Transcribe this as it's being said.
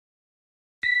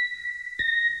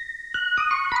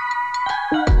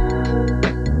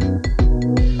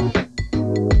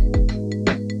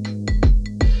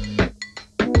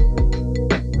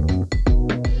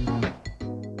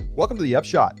Welcome to the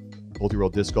Upshot,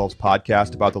 Multi-World Disc Golf's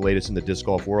podcast about the latest in the disc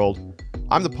golf world.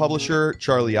 I'm the publisher,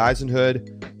 Charlie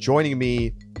Eisenhood. Joining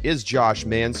me is Josh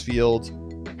Mansfield.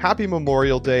 Happy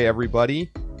Memorial Day, everybody.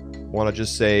 Want to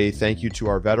just say thank you to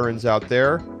our veterans out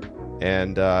there,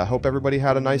 and hope everybody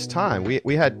had a nice time.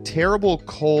 We had terrible,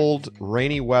 cold,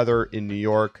 rainy weather in New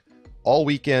York all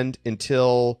weekend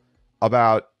until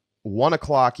about 1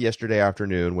 o'clock yesterday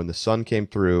afternoon when the sun came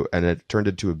through and it turned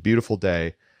into a beautiful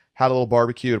day. Had a little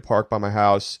barbecue at a park by my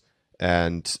house,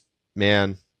 and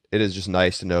man, it is just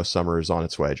nice to know summer is on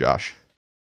its way, Josh.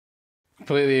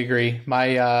 Completely agree.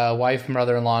 My wife and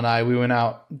brother-in-law and I, we went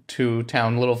out to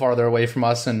town a little farther away from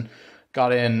us and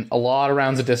got in a lot of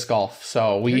rounds of disc golf.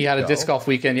 So we had a disc golf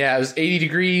weekend. Yeah, it was 80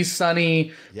 degrees,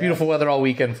 sunny, beautiful weather all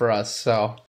weekend for us.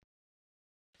 So,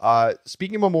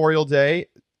 speaking of Memorial Day,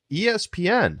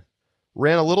 ESPN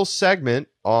ran a little segment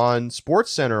on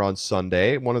SportsCenter on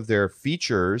Sunday, one of their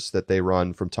features that they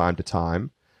run from time to time.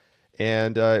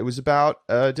 And it was about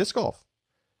disc golf.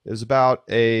 It was about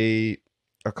a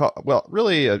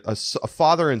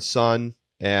father and son,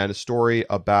 and a story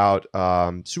about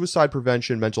suicide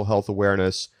prevention, mental health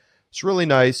awareness. It's really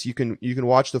nice. You can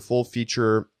watch the full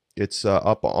feature. It's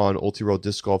up on Multi-World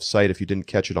Disc Golf site if you didn't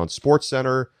catch it on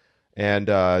SportsCenter. And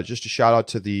just a shout out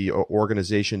to the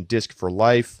organization Disc for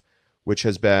Life, which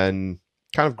has been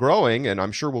kind of growing, and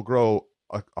I'm sure will grow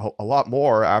a lot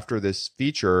more after this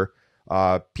feature.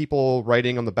 People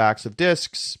writing on the backs of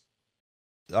discs,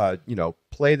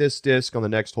 play this disc on the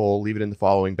next hole, leave it in the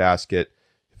following basket.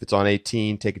 If it's on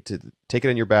 18, take it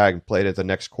in your bag and play it at the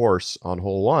next course on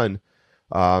hole 1.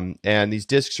 And these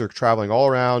discs are traveling all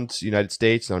around the United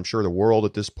States, and I'm sure the world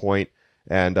at this point,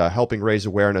 and helping raise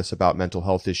awareness about mental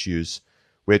health issues,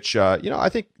 which, I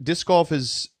think disc golf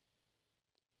is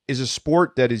a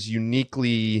sport that is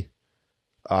uniquely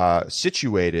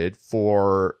situated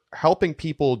for helping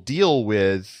people deal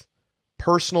with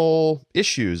personal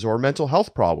issues or mental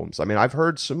health problems. I mean, I've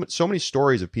heard so many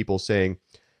stories of people saying,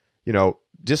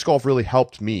 disc golf really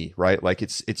helped me, right? Like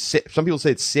it's some people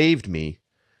say it saved me.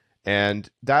 And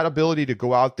that ability to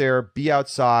go out there, be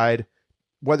outside,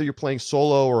 whether you're playing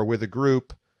solo or with a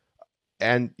group,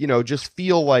 and, just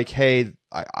feel like, hey,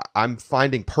 I'm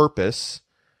finding purpose.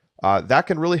 That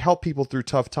can really help people through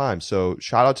tough times. So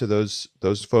shout out to those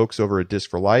folks over at Disc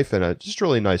for Life, and just a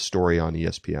really nice story on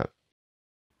ESPN.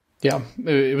 Yeah,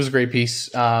 it was a great piece.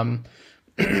 And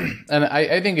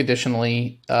I think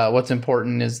additionally, what's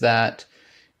important is that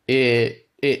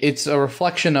it's a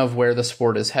reflection of where the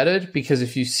sport is headed. Because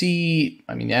if you see,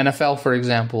 the NFL, for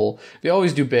example, they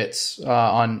always do bits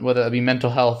on whether it be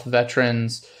mental health,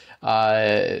 veterans,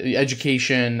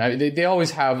 education. They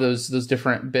always have those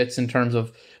different bits in terms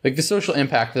of like the social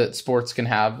impact that sports can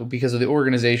have because of the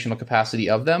organizational capacity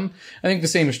of them. I think the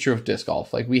same is true of disc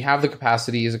golf. Like we have the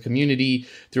capacity as a community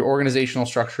through organizational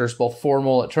structures, both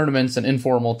formal at tournaments and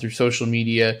informal through social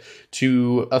media,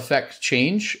 to affect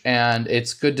change. And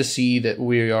it's good to see that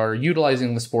we are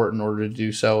utilizing the sport in order to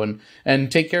do so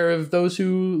and take care of those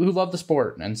who love the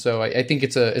sport. And so I think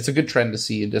it's a good trend to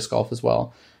see in disc golf as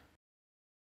well.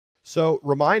 So,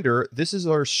 reminder, this is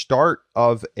our start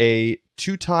of a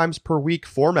 2 times per week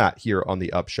format here on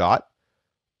the Upshot.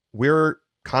 We're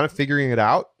kind of figuring it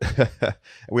out.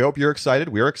 We hope you're excited.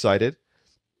 We're excited.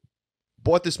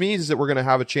 But what this means is that we're going to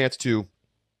have a chance to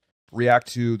react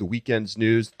to the weekend's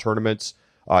news, tournaments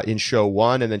in show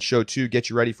 1, and then show 2,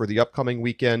 get you ready for the upcoming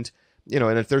weekend.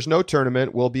 And if there's no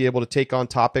tournament, we'll be able to take on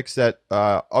topics that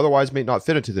otherwise may not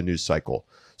fit into the news cycle.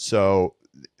 So,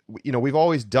 we've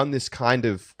always done this kind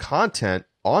of content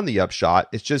on the Upshot.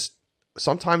 It's just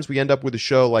sometimes we end up with a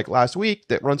show like last week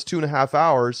that runs 2.5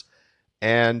 hours,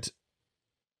 and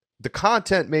the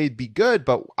content may be good,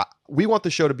 but we want the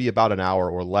show to be about an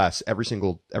hour or less every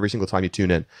single time you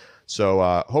tune in.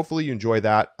 So hopefully you enjoy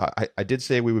that. I did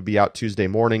say we would be out Tuesday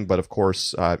morning, but of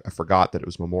course I forgot that it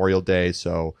was Memorial Day,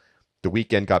 so the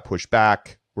weekend got pushed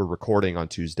back. We're recording on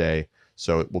Tuesday,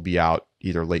 so it will be out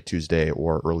either late Tuesday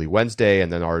or early Wednesday,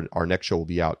 and then our next show will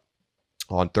be out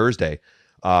on Thursday.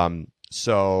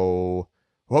 So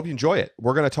I hope you enjoy it.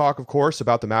 We're going to talk, of course,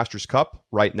 about the Masters Cup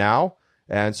right now,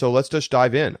 and so let's just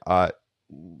dive in. I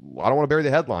don't want to bury the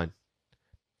headline.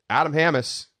 Adam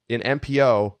Hammes in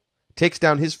MPO takes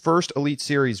down his first Elite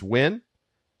Series win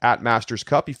at Masters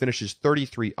Cup. He finishes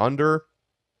 33 under,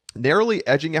 narrowly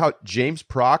edging out James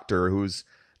Proctor, who's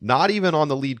not even on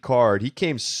the lead card. He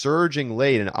came surging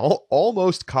late and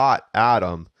almost caught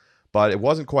Adam, but it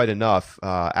wasn't quite enough.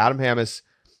 Adam Hammes,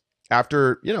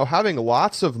 after having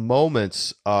lots of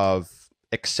moments of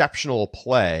exceptional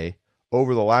play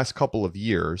over the last couple of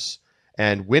years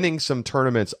and winning some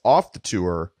tournaments off the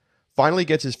tour, finally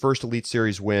gets his first Elite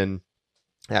Series win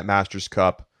at Masters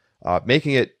Cup,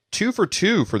 making it 2 for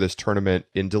 2 for this tournament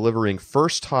in delivering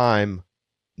first-time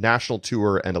National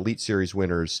Tour and Elite Series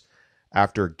winners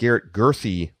after Garrett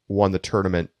Gurthie won the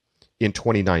tournament in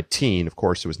 2019. Of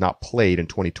course, it was not played in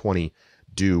 2020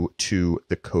 due to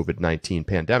the COVID-19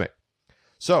 pandemic.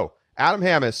 So, Adam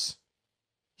Hammes,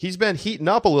 he's been heating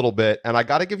up a little bit, and I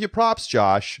got to give you props,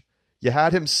 Josh. You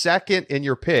had him second in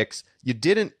your picks. You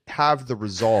didn't have the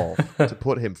resolve to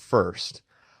put him first.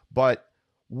 But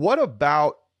what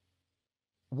about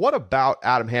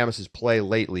Adam Hammes' play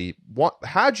lately?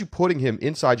 How'd you putting him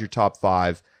inside your top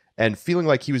 5 and feeling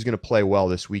like he was going to play well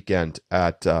this weekend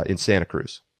in Santa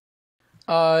Cruz?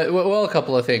 Well, a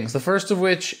couple of things. The first of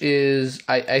which is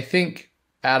I think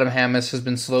Adam Hammes has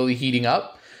been slowly heating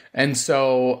up. And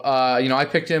so, I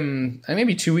picked him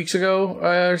maybe 2 weeks ago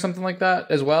or something like that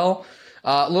as well.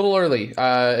 A little early.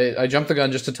 I jumped the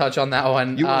gun just to touch on that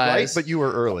one. You were right, but you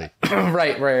were early.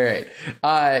 Right.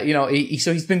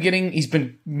 So he's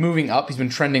been moving up. He's been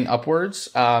trending upwards.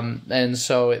 And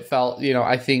so it felt,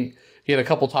 I think he had a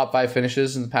couple top 5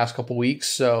 finishes in the past couple weeks.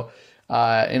 So,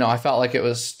 I felt like it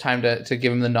was time to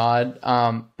give him the nod.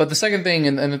 But the second thing,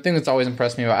 and the thing that's always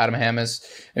impressed me about Adam Hammes,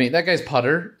 that guy's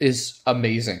putter is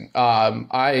amazing.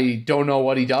 I don't know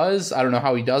what he does. I don't know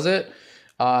how he does it.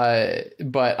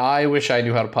 But I wish I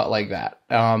knew how to putt like that.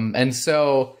 And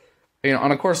so,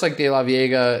 on a course like De La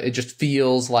Viega, it just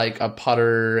feels like a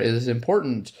putter is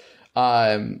important,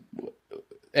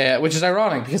 which is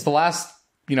ironic because the last,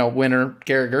 winner,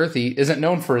 Garrett Gurthie, isn't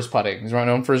known for his putting. He's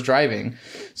known for his driving.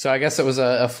 So I guess it was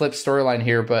a flip storyline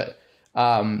here, but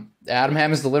Adam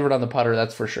Hammes delivered on the putter,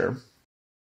 that's for sure.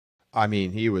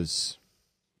 He was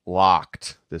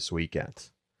locked this weekend.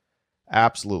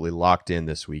 Absolutely locked in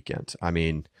this weekend.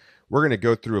 We're going to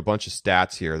go through a bunch of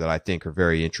stats here that I think are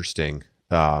very interesting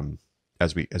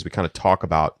as we kind of talk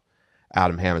about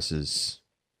Adam Hammes'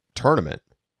 tournament.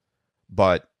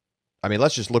 But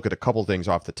let's just look at a couple things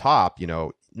off the top.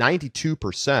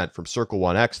 92% from Circle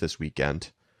 1X this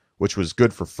weekend, which was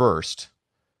good for first.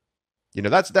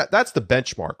 That's the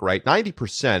benchmark, right?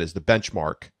 90% is the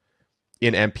benchmark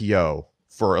in MPO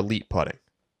for elite putting.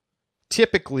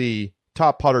 Typically,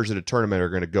 top putters at a tournament are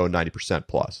going to go 90%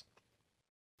 plus.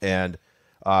 And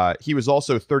he was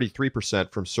also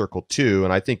 33% from Circle 2,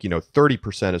 and I think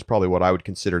 30% is probably what I would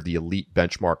consider the elite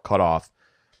benchmark cutoff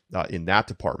in that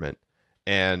department.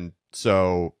 And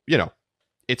so,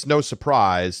 it's no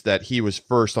surprise that he was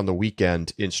first on the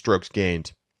weekend in strokes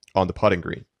gained on the putting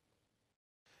green.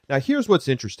 Now, here's what's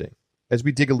interesting as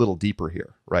we dig a little deeper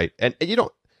here, right? And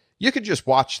you could just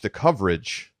watch the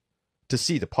coverage to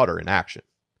see the putter in action.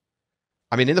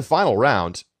 In the final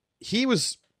round, he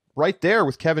was right there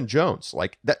with Kevin Jones.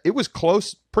 Like that, it was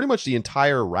close pretty much the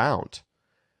entire round.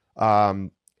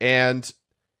 And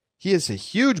he has a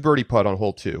huge birdie putt on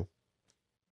hole 2.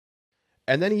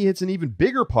 And then he hits an even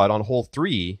bigger putt on hole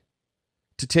 3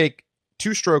 to take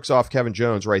 2 strokes off Kevin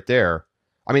Jones right there.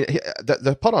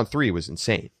 The putt on 3 was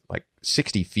insane, like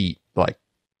 60 feet, like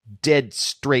dead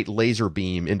straight laser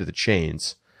beam into the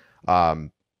chains.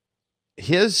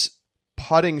 His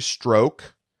putting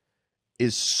stroke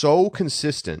is so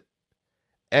consistent,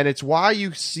 and it's why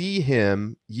you see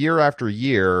him year after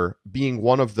year being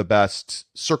one of the best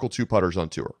Circle 2 putters on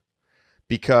tour.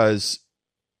 Because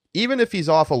even if he's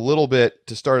off a little bit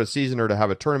to start a season or to have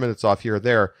a tournament that's off here or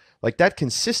there, like that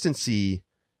consistency,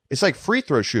 it's like free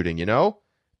throw shooting,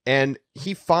 and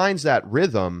he finds that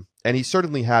rhythm, and he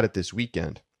certainly had it this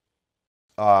weekend.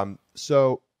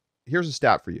 So here's a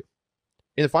stat for you.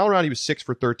 In the final round, he was 6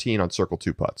 for 13 on Circle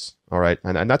 2 putts. All right.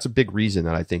 And that's a big reason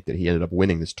that I think that he ended up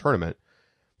winning this tournament.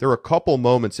 There were a couple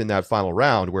moments in that final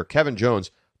round where Kevin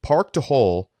Jones parked a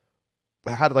hole,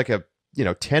 had like a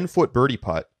 10-foot birdie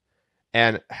putt,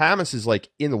 and Hammes is like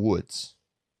in the woods.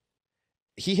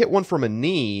 He hit one from a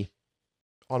knee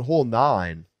on hole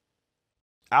 9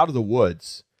 out of the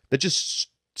woods that just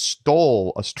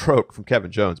stole a stroke from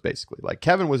Kevin Jones, basically. Like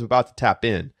Kevin was about to tap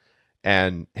in,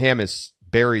 and Hammes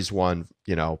buries one,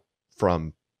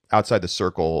 from outside the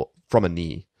circle from a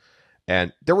knee.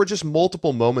 And there were just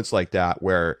multiple moments like that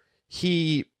where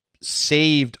he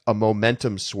saved a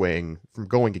momentum swing from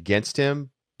going against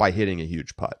him by hitting a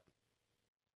huge putt.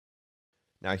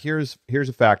 Now, here's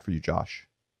a fact for you, Josh.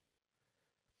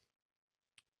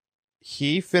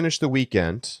 He finished the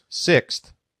weekend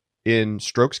 6th in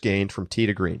strokes gained from tee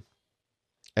to green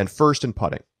and 1st in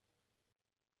putting.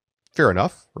 Fair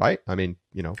enough, right?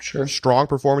 Sure. Strong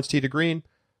performance tee to green,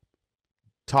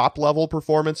 top level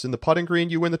performance in the putting green,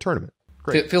 you win the tournament.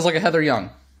 Great. It feels like a Heather Young.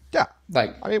 Yeah.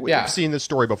 We've seen this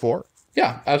story before.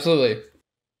 Yeah, absolutely.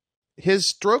 His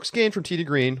strokes gained from tee to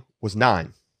green was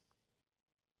 9.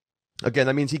 Again,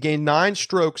 that means he gained 9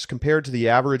 strokes compared to the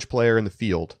average player in the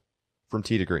field from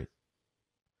tee to green.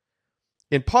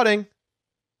 In putting,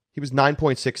 he was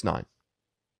 9.69.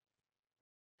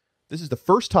 This is the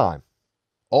first time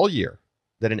all year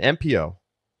that an MPO,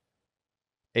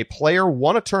 a player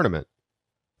won a tournament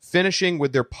finishing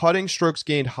with their putting strokes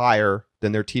gained higher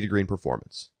than their tee to green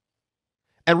performance.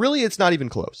 And really, it's not even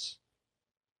close.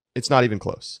 It's not even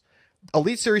close.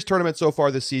 Elite Series tournament so far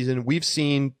this season, we've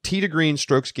seen tee to green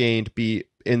strokes gained be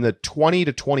in the 20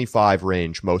 to 25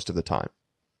 range most of the time.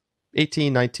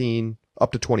 18, 19,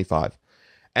 up to 25.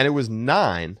 And it was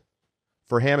 9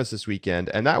 for Hammes this weekend,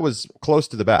 and that was close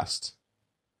to the best.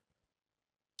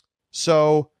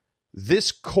 So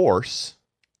this course,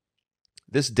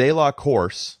 this De La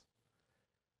course,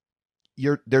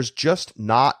 there's just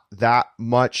not that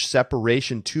much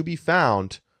separation to be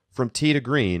found from tee to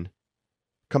green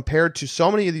compared to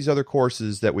so many of these other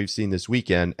courses that we've seen this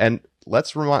weekend. And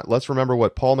let's remember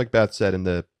what Paul Macbeth said in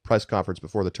the press conference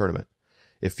before the tournament.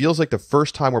 It feels like the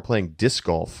first time we're playing a disc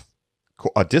golf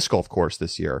course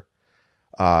this year.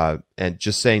 And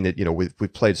just saying that,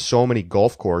 we've played so many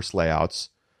golf course layouts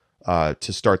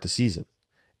to start the season.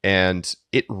 And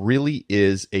it really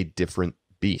is a different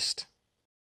beast.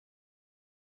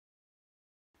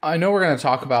 I know we're going to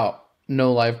talk about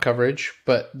no live coverage,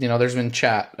 but there's been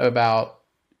chat about,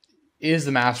 is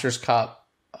the Masters Cup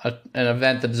an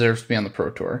event that deserves to be on the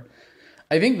Pro Tour?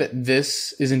 I think that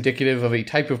this is indicative of a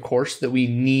type of course that we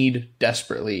need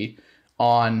desperately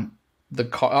on the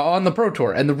Pro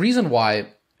Tour. And the reason why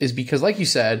is because, like you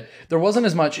said, there wasn't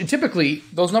as much. And typically,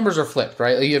 those numbers are flipped,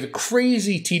 right? Like you have a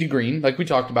crazy tee to green, like we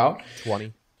talked about.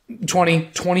 20,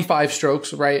 25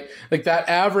 strokes, right? Like that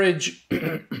average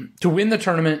to win the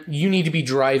tournament, you need to be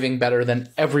driving better than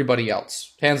everybody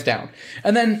else, hands down.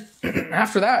 And then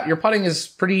after that, your putting is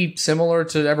pretty similar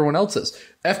to everyone else's.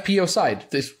 FPO side,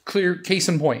 this clear case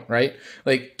in point, right?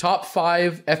 Like top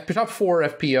 4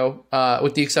 FPO,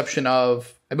 with the exception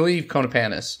of, I believe,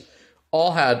 Konopanis,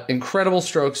 all had incredible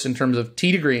strokes in terms of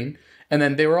tee to green. And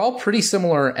then they were all pretty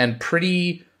similar and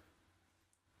pretty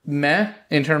meh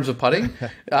in terms of putting,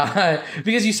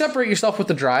 because you separate yourself with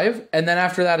the drive, and then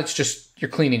after that, it's just you're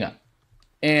cleaning up.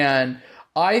 And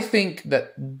I think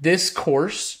that this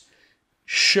course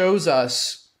shows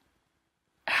us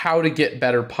how to get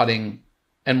better putting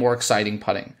and more exciting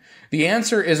putting. The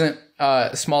answer isn't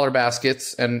smaller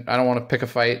baskets, and I don't want to pick a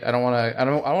fight. I don't want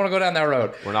to go down that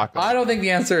road. I don't think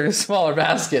the answer is smaller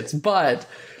baskets, but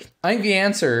I think the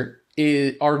answer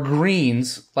are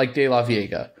greens like De La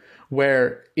Vega,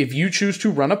 where if you choose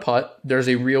to run a putt, there's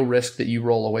a real risk that you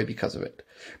roll away because of it.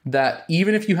 That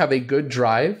even if you have a good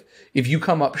drive, if you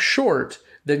come up short,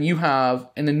 then you have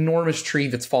an enormous tree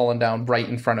that's fallen down right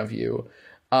in front of you.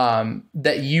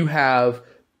 That you have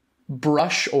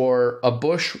brush or a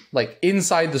bush like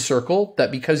inside the circle that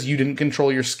because you didn't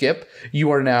control your skip,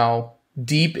 you are now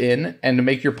deep in, and to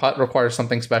make your putt requires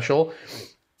something special.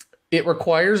 It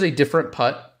requires a different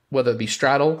putt, whether it be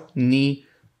straddle, knee,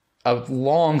 a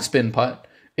long spin putt.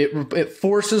 It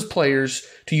forces players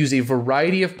to use a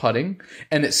variety of putting,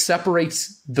 and it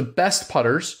separates the best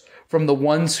putters from the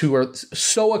ones who are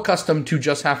so accustomed to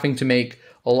just having to make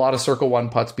a lot of circle one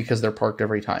putts because they're parked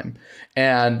every time.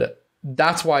 And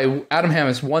that's why Adam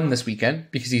Hammes won this weekend,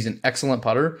 because he's an excellent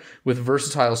putter with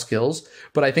versatile skills.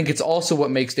 But I think it's also what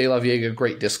makes De La Vega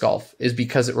great disc golf, is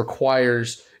because it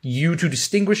requires you to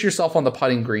distinguish yourself on the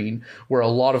putting green, where a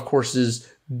lot of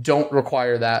courses don't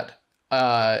require that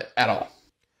at all.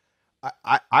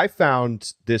 I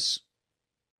found this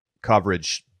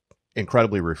coverage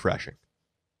incredibly refreshing.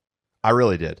 I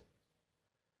really did.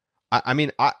 I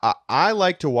mean, I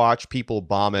like to watch people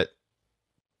bomb it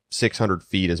 600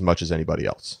 feet as much as anybody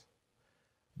else.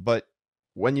 But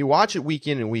when you watch it week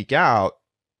in and week out,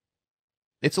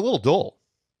 it's a little dull.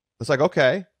 It's like,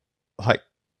 okay, like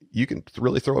you can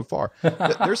really throw it far.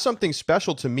 There's something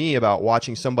special to me about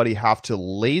watching somebody have to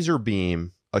laser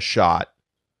beam a shot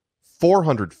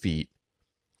 400 feet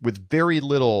with very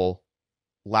little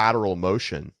lateral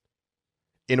motion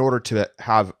in order to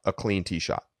have a clean tee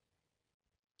shot.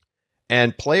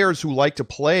 And players who like to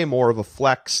play more of a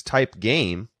flex type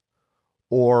game,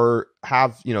 or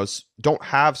have, don't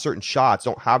have certain shots,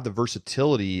 don't have the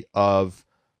versatility of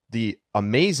the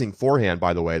amazing forehand,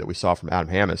 by the way, that we saw from Adam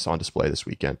Hammes on display this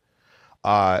weekend,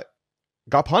 got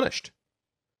punished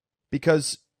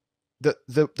because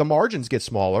the margins get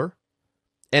smaller.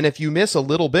 And if you miss a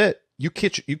little bit, you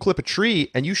clip a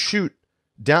tree and you shoot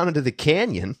down into the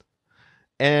canyon,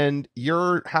 and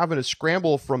you're having to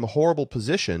scramble from a horrible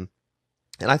position.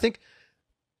 And I think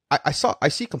I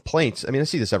see complaints. I mean, I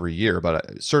see this every year, but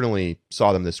I certainly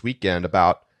saw them this weekend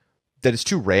about that it's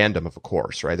too random of a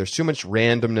course, right? There's too much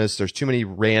randomness. There's too many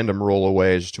random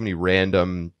rollaways. There's too many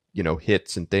random,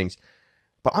 hits and things.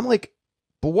 But I'm like,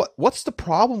 but what's the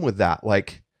problem with that?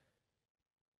 Like,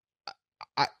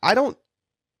 I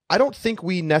don't think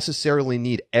we necessarily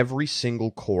need every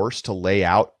single course to lay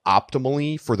out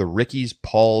optimally for the Rickies,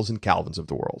 Pauls, and Calvins of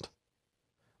the world.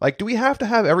 Like, do we have to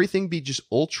have everything be just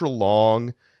ultra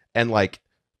long and like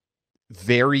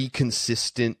very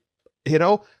consistent?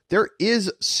 There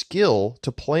is skill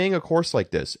to playing a course like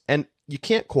this, and you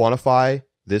can't quantify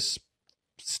this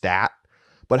stat,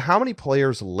 but how many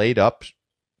players laid up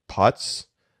putts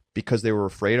because they were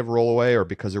afraid of rollaway or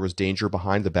because there was danger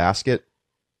behind the basket,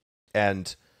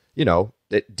 and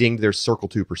it dinged their circle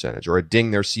 2 percentage or it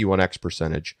dinged their C1X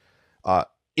percentage.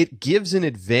 It gives an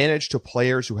advantage to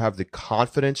players who have the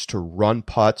confidence to run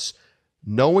putts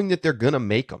knowing that they're going to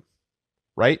make them,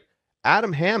 right?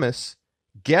 Adam Hammes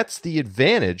gets the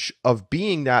advantage of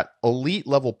being that elite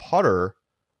level putter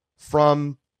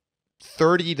from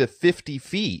 30 to 50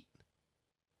 feet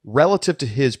relative to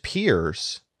his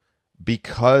peers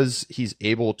because he's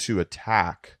able to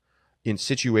attack in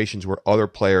situations where other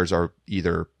players are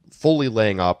either fully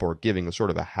laying up or giving a sort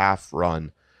of a half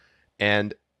run.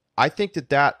 And I think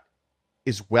that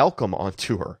is welcome on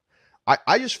tour.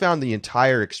 I just found the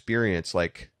entire experience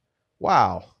like,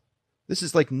 wow, this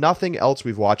is like nothing else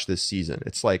we've watched this season.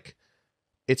 It's like,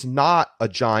 it's not a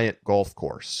giant golf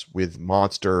course with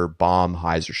monster bomb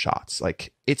hyzer shots.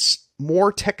 Like, it's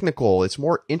more technical. It's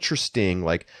more interesting.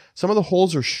 Like, some of the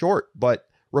holes are short, but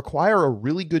require a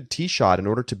really good tee shot in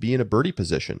order to be in a birdie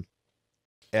position.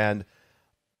 And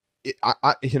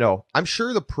I'm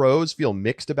sure the pros feel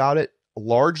mixed about it,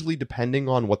 largely depending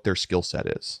on what their skill set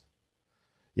is.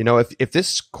 If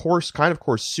this kind of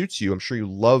course suits you, I'm sure you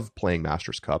love playing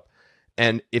Masters Cup.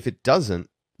 And if it doesn't,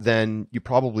 then you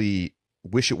probably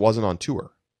wish it wasn't on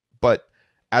tour. But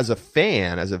as a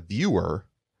fan, as a viewer,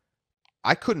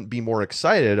 I couldn't be more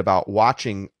excited about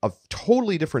watching a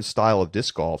totally different style of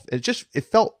disc golf. It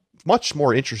felt much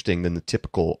more interesting than the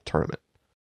typical tournament.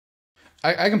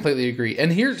 I completely agree.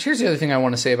 And here's the other thing I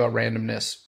want to say about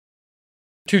randomness.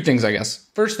 Two things, I guess.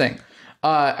 First thing,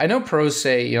 I know pros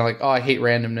say, like, oh, I hate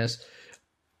randomness.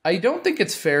 I don't think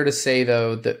it's fair to say,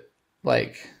 though, that,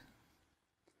 like,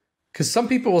 because some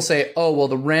people will say, oh, well,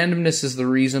 the randomness is the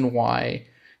reason why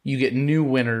you get new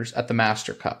winners at the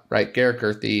Master Cup, right? Garrett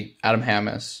Gurthie, Adam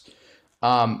Hammes.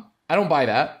 I don't buy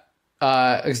that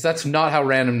because that's not how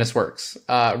randomness works.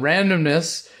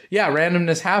 Randomness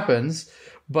happens,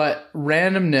 but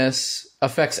randomness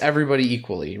affects everybody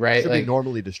equally, right? It should be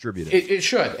normally distributed. It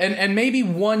should. And maybe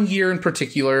one year in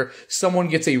particular, someone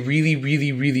gets a really,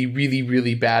 really, really, really,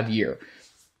 really bad year.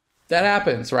 That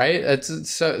happens, right?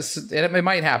 It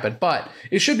might happen, but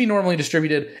it should be normally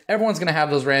distributed. Everyone's going to have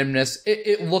those randomness.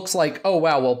 It looks like, oh,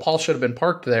 wow, well, Paul should have been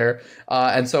parked there.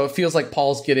 And so it feels like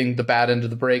Paul's getting the bad end of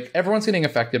the break. Everyone's getting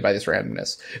affected by this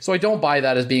randomness. So I don't buy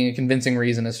that as being a convincing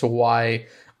reason as to why,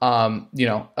 someone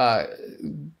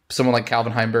like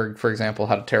Calvin Heimberg, for example,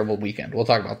 had a terrible weekend. We'll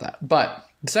talk about that. But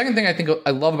the second thing I think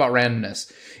I love about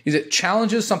randomness is it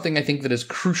challenges something I think that is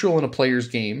crucial in a player's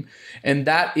game, and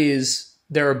that is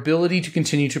their ability to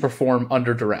continue to perform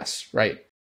under duress, right?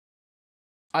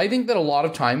 I think that a lot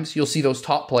of times you'll see those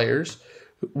top players,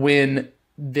 when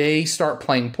they start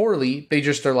playing poorly, they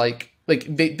just are like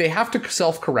they have to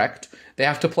self-correct. They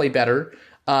have to play better.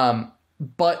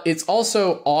 But it's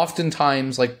also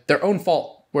oftentimes like their own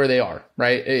fault where they are,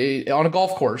 right? On a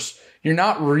golf course, you're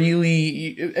not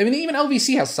really, I mean, even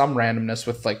LVC has some randomness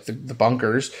with like the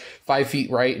bunkers, 5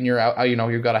 feet right and you're out,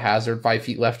 you've got a hazard, 5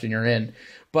 feet left and you're in.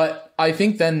 But I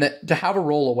think then that to have a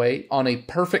rollaway on a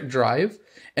perfect drive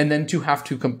and then to have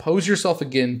to compose yourself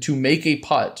again to make a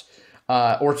putt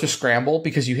or to scramble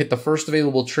because you hit the first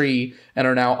available tree and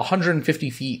are now 150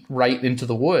 feet right into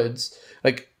the woods,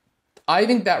 like, I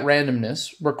think that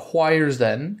randomness requires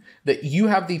then that you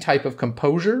have the type of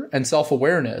composure and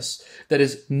self-awareness that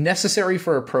is necessary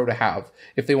for a pro to have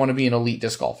if they want to be an elite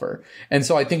disc golfer. And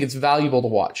so I think it's valuable to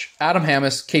watch. Adam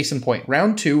Hammes, case in point,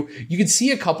 round 2, you could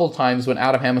see a couple of times when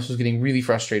Adam Hammes was getting really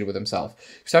frustrated with himself.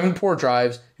 He was having poor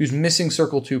drives. He was missing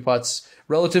circle 2 putts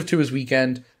relative to his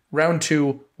weekend. Round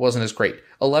 2 wasn't as great.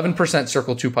 11%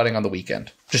 circle 2 putting on the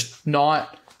weekend. Just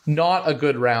not a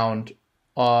good round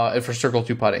for circle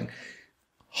 2 putting.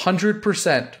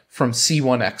 100% from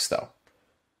C1X, though.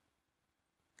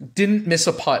 Didn't miss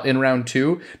a putt in round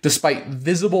 2, despite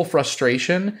visible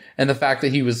frustration and the fact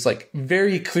that he was like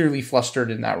very clearly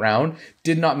flustered in that round.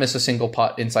 Did not miss a single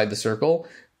putt inside the circle.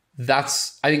 I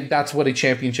think that's what a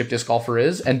championship disc golfer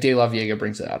is, and De La Vega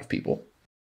brings it out of people.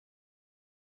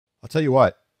 I'll tell you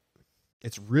what,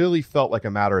 it's really felt like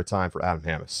a matter of time for Adam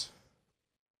Hammes.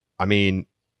 I mean,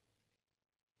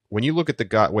 when you look at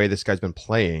the way this guy's been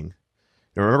playing,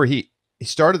 remember he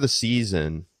started the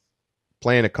season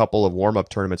playing a couple of warm-up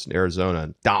tournaments in Arizona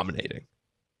and dominating.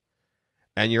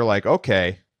 And you're like,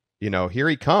 okay, here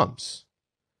he comes.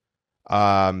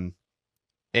 And,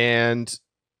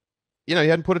 he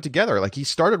hadn't put it together. Like, he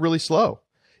started really slow.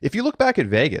 If you look back at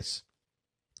Vegas,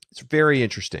 it's very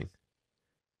interesting.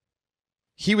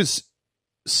 He was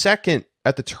second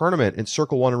at the tournament in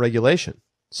Circle 1 in regulation,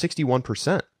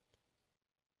 61%.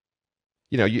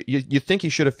 You think he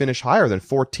should have finished higher than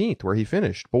 14th where he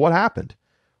finished. But what happened?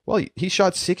 Well, he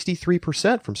shot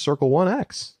 63% from Circle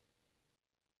 1X.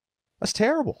 That's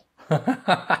terrible.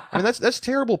 I mean, that's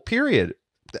terrible, period.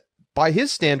 By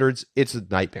his standards, it's a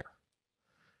nightmare.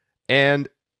 And,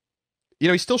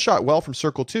 he still shot well from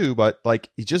Circle 2, but,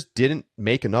 he just didn't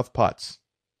make enough putts.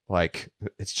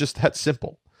 It's just that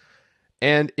simple.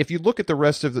 And if you look at the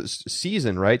rest of the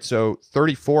season, right, so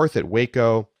 34th at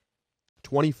Waco,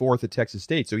 24th at Texas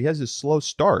State. So he has this slow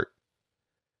start.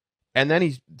 And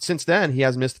then since then, he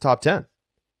hasn't missed the top 10.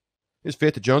 He was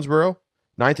 5th at Jonesboro,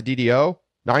 9th at DDO,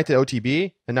 9th at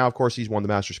OTB, and now, of course, he's won the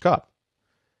Masters Cup.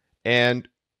 And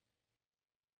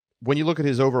when you look at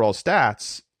his overall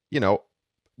stats,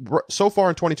 so far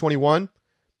in 2021,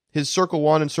 his Circle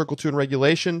 1 and Circle 2 in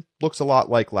regulation looks a lot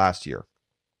like last year.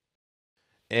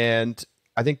 And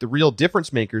I think the real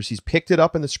difference makers, he's picked it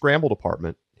up in the scramble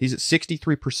department. He's at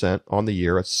 63% on the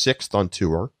year, at 6th on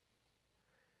tour.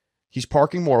 He's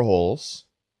parking more holes.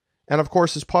 And of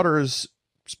course, his putter is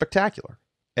spectacular.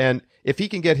 And if he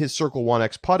can get his Circle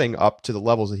 1X putting up to the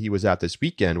levels that he was at this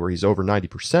weekend, where he's over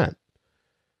 90%,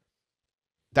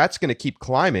 that's going to keep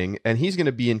climbing, and he's going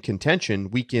to be in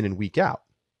contention week in and week out.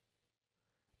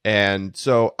 And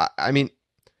so, I mean,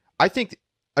 I think,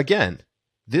 again,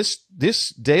 this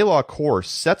De La course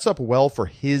sets up well for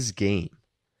his game.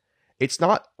 It's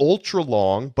not ultra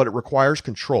long, but it requires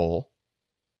control.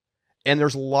 And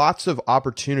there's lots of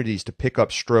opportunities to pick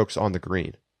up strokes on the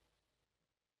green.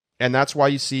 And that's why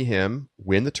you see him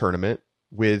win the tournament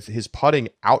with his putting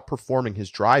outperforming his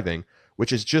driving,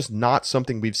 which is just not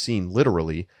something we've seen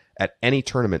literally at any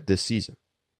tournament this season.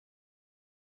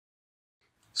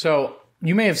 So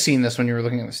you may have seen this when you were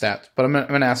looking at the stats, but I'm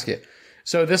going to ask you.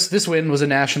 So this win was a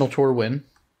national tour win.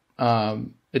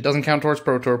 It doesn't count towards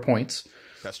Pro Tour points.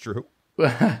 That's true.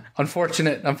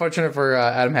 Unfortunate for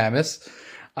Adam Hammes.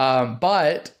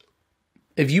 But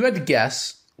if you had to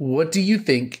guess, what do you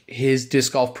think his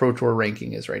Disc Golf Pro Tour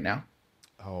ranking is right now?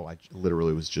 Oh, I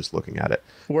literally was just looking at it.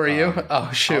 Were you?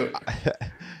 Oh, shoot.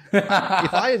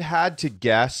 If I had to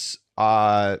guess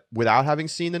without having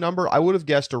seen the number, I would have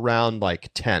guessed around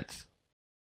 10th.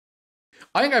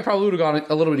 I think I probably would have gone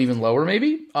a little bit even lower,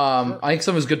 maybe. Sure. I think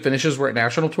some of his good finishes were at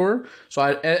National Tour. So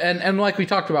and like we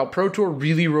talked about, Pro Tour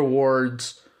really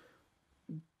rewards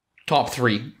top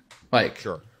 3,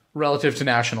 sure, relative to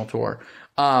National Tour.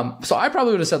 So I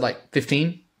probably would have said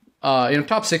 15,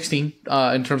 top 16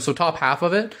 in terms of top half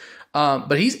of it.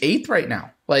 But he's 8th right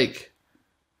now.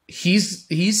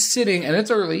 He's sitting, and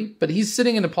it's early, but he's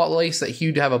sitting in a place that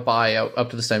he'd have a bye out up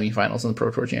to the semifinals in the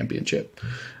Pro Tour Championship.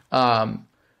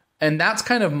 And that's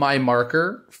kind of my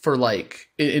marker for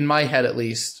in my head at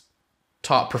least,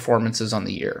 top performances on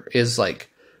the year is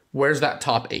where's that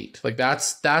top 8?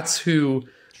 That's who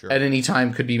sure, at any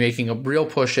time could be making a real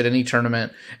push at any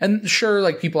tournament. And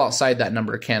sure, people outside that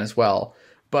number can as well.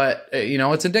 But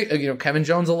it's Kevin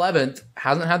Jones 11th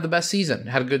hasn't had the best season.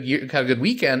 Had a good year, had a good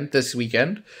weekend this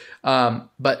weekend.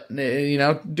 But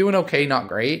doing okay, not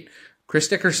great. Chris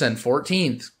Dickerson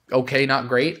 14th, okay, not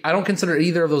great. I don't consider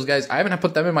either of those guys. I haven't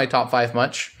put them in my top 5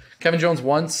 much. Kevin Jones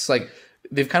once,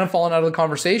 they've kind of fallen out of the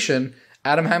conversation.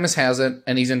 Adam Hammes hasn't,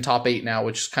 and he's in top 8 now,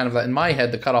 which is kind of in my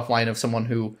head the cutoff line of someone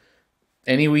who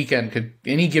any given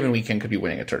weekend could be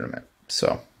winning a tournament.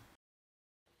 So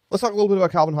let's talk a little bit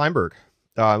about Calvin Heimberg.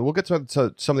 We'll get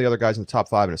to some of the other guys in the top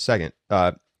 5 in a second.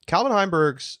 Calvin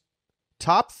Heimberg's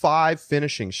top 5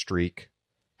 finishing streak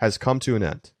has come to an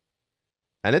end,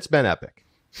 and it's been epic.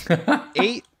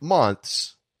 8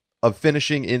 months of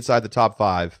finishing inside the top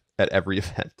 5 at every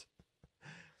event.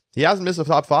 He hasn't missed the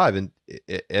top 5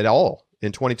 at all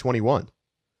in 2021.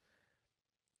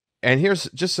 And here's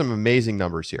just some amazing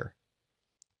numbers here.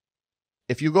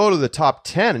 If you go to the top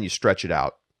 10 and you stretch it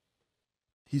out,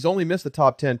 he's only missed the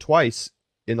top 10 twice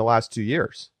in the last 2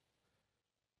 years.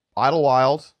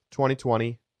 Idlewild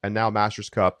 2020 and now Masters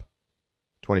Cup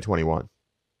 2021.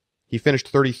 He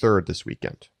finished 33rd this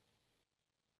weekend.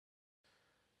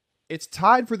 It's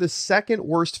tied for the second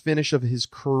worst finish of his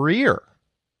career.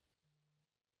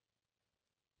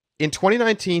 In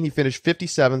 2019, he finished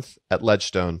 57th at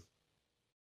Ledgestone.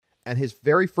 And his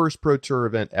very first Pro Tour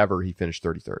event ever, he finished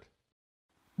 33rd.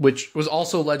 Which was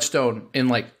also Ledgestone in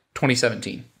like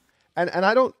 2017. And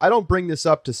I don't bring this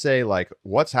up to say like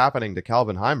what's happening to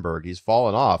Calvin Heimberg. He's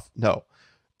fallen off. No,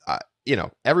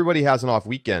 everybody has an off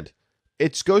weekend.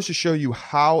 It goes to show you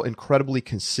how incredibly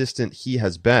consistent he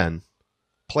has been.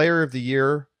 Player of the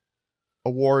Year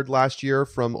award last year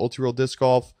from Ultra World Disc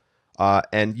Golf.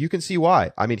 And you can see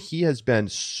why. I mean, he has been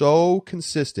so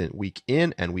consistent week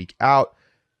in and week out,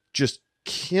 just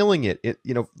killing it.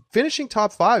 Finishing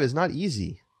top 5 is not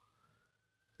easy.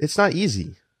 It's not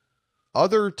easy.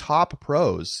 Other top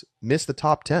pros miss the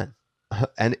top 10.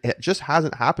 And it just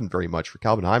hasn't happened very much for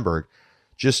Calvin Heimberg.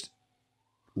 Just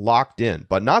locked in.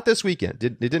 But not this weekend.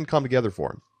 It didn't come together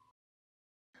for him.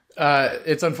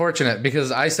 It's unfortunate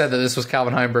because I said that this was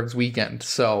Calvin Heimberg's weekend,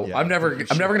 so yeah, I'm never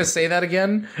going to say that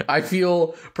again. I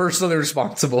feel personally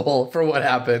responsible for what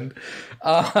happened.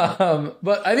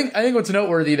 But I think what's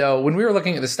noteworthy though, when we were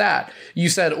looking at the stat, you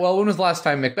said, "Well, when was the last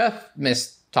time Macbeth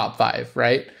missed top 5?"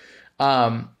 Right?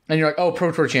 And you're like, "Oh,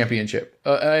 Pro Tour Championship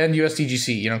and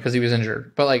USDGC," because he was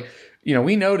injured. But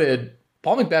we noted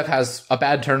Paul Macbeth has a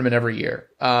bad tournament every year.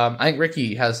 I think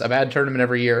Ricky has a bad tournament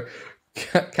every year.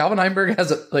 Calvin Heimberg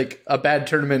has a bad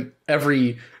tournament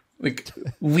every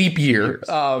leap year. It's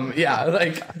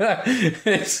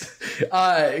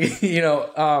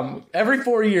every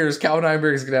 4 years Calvin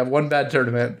Heimberg is gonna have one bad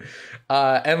tournament,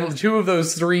 and 2 of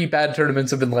those 3 bad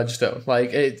tournaments have been Ledgestone.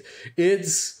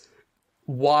 It's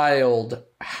wild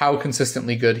how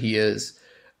consistently good he is,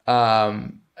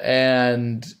 it's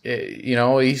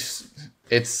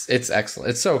excellent.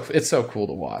 It's so cool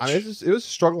to watch. I mean, it was a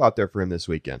struggle out there for him this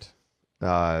weekend.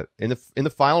 In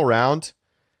the final round,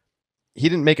 he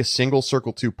didn't make a single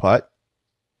circle 2 putt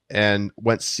and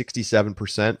went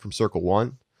 67% from circle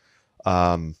 1.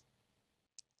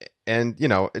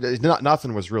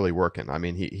 Nothing was really working. I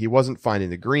mean, he wasn't finding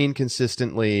the green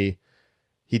consistently.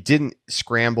 He didn't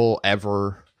scramble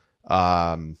ever.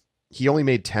 He only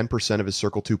made 10% of his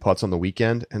circle 2 putts on the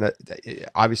weekend. And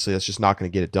obviously that's just not going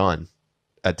to get it done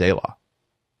at De La.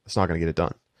 It's not going to get it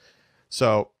done.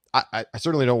 So I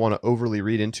certainly don't want to overly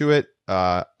read into it.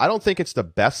 I don't think it's the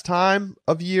best time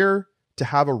of year to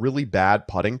have a really bad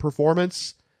putting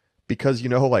performance because,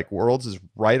 Worlds is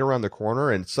right around the corner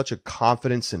and it's such a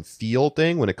confidence and feel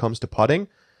thing when it comes to putting.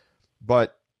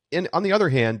 But on the other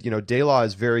hand, De La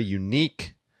is very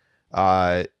unique.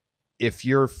 If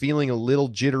you're feeling a little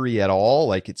jittery at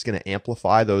all, it's going to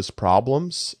amplify those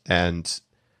problems. And,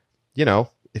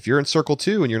 if you're in circle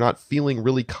 2 and you're not feeling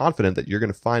really confident that you're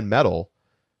going to find metal,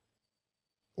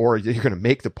 or you're going to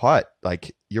make the putt,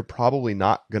 you're probably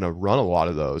not going to run a lot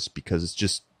of those because it's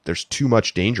just, there's too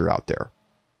much danger out there,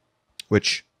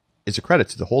 which is a credit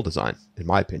to the hole design, in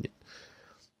my opinion.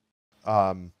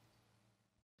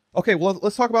 Okay, well,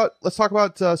 let's talk about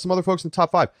some other folks in the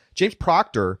top 5. James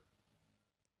Proctor,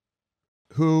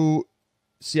 who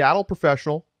Seattle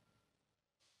professional.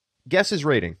 Guess his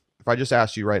rating. If I just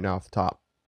asked you right now off the top.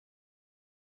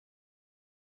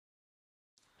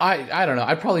 I don't know.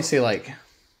 I'd probably say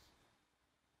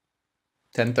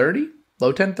 1030,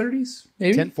 low 1030s,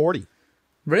 maybe 1040.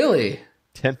 Really?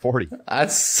 1040.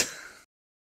 That's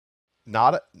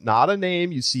not a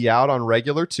name you see out on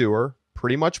regular tour.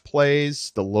 Pretty much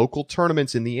plays the local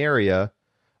tournaments in the area.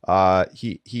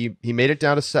 He made it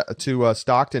down to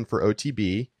Stockton for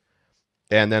OTB,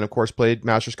 and then of course played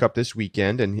Masters Cup this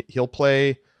weekend. And he'll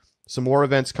play some more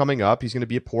events coming up. He's going to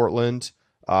be at Portland.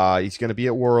 He's going to be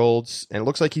at Worlds, and it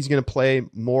looks like he's going to play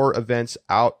more events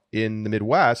out in the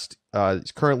Midwest.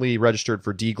 He's currently registered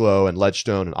for D-Glow and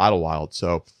Ledgestone and Idlewild,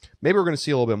 so maybe we're going to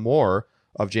see a little bit more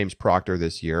of James Proctor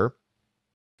this year.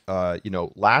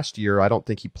 Last year, I don't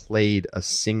think he played a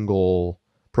single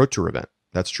Pro Tour event.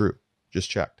 That's true. Just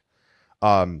checked.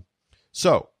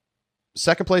 So,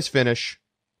 second place finish,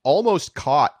 almost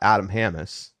caught Adam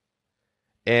Hammes.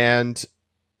 And,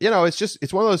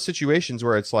 it's one of those situations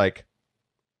where it's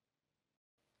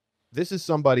this is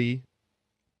somebody,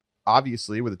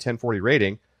 obviously, with a 1040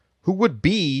 rating, who would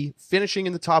be finishing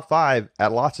in the top 5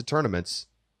 at lots of tournaments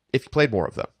if he played more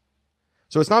of them.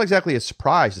 So it's not exactly a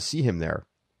surprise to see him there.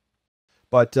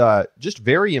 But just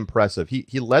very impressive.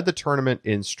 He led the tournament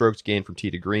in strokes gained from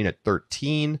tee to green at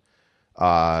 13.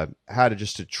 Had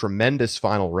just a tremendous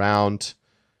final round.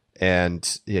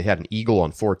 And he had an eagle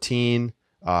on 14.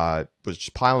 Was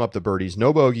just piling up the birdies.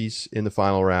 No bogeys in the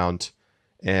final round.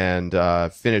 And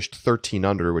finished 13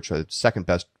 under, which was the second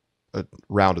best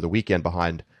round of the weekend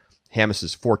behind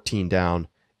Hammes's 14 down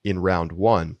in round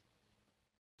 1.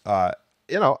 Uh,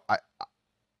 you know,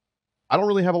 I don't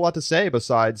really have a lot to say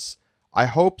besides I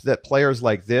hope that players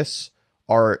like this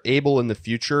are able in the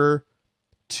future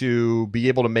to be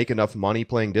able to make enough money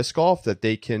playing disc golf that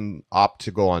they can opt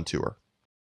to go on tour.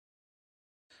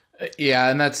 Yeah,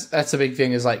 and that's the big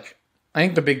thing is like I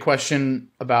think the big question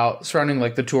about surrounding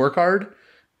like the tour card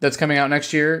that's coming out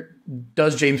next year,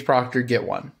 does James Proctor get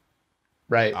one?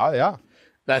 Right? Oh yeah.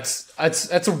 That's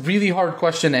a really hard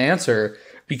question to answer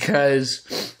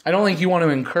because I don't think you want to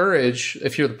encourage,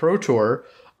 if you're the Pro Tour,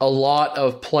 a lot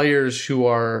of players who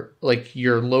are like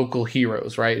your local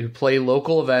heroes, right? Who play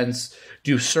local events,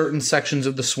 do certain sections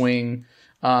of the swing,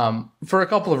 for a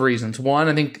couple of reasons. One,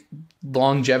 I think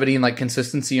longevity and like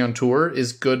consistency on tour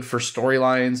is good for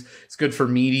storylines. It's good for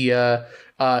media.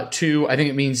 Two, I think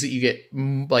it means that you get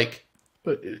like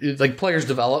players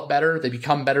develop better. They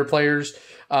become better players.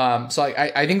 So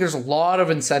I think there's a lot of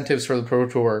incentives for the Pro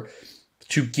Tour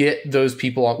to get those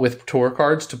people with tour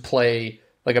cards to play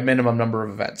like a minimum number of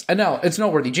events. And now it's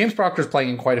noteworthy. James Proctor's playing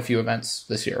in quite a few events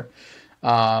this year,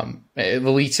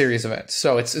 Elite Series events.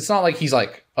 So it's not like he's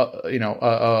like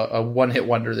a one-hit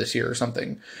wonder this year or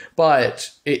something.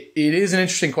 But it is an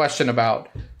interesting question about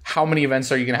how many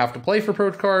events are you going to have to play for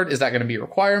Pro Card? Is that going to be a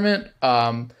requirement?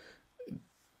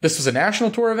 This was a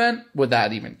national tour event. Would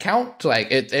that even count? Like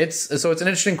it's an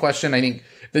interesting question. I think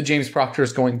that James Proctor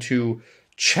is going to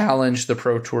challenge the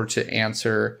Pro Tour to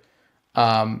answer.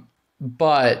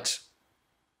 But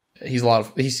he's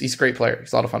a great player.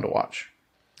 He's a lot of fun to watch.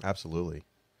 Absolutely.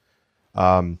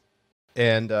 Then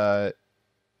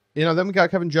we got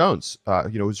Kevin Jones,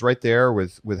 who's right there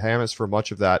with Hammes for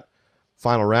much of that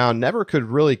final round. Never could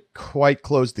really quite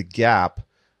close the gap.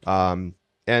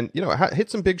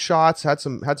 Hit some big shots, had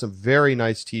some very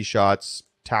nice tee shots,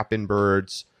 tap in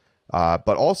birds, but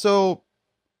also,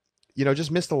 just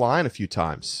missed the line a few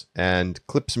times and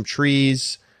clipped some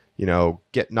trees,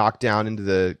 get knocked down into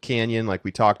the canyon like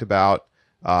we talked about.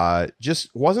 Just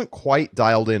wasn't quite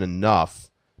dialed in enough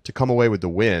to come away with the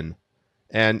win.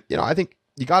 And, I think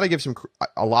you got to give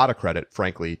a lot of credit,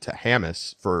 frankly, to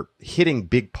Hammes for hitting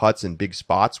big putts in big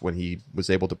spots when he was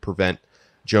able to prevent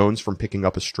Jones from picking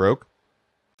up a stroke.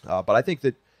 But I think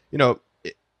that,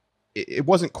 it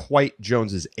wasn't quite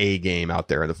Jones's A game out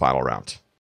there in the final round.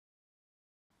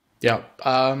 Yeah.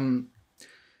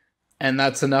 And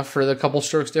that's enough for the couple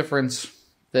strokes difference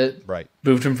that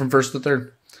moved him from first to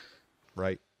third.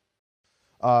 Right.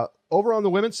 Over on the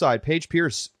women's side, Paige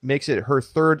Pierce makes it her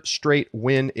third straight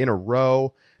win in a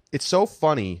row. It's so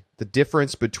funny, the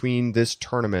difference between this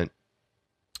tournament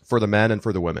for the men and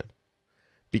for the women.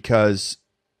 Because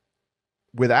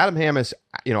with Adam Hammes,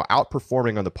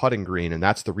 outperforming on the putting green, and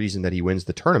that's the reason that he wins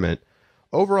the tournament,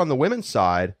 over on the women's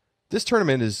side, this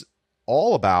tournament is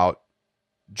all about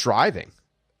driving.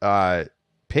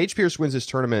 Paige Pierce wins this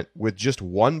tournament with just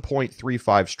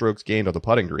 1.35 strokes gained on the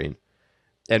putting green.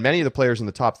 And many of the players in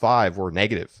the top five were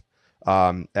negative.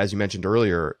 As you mentioned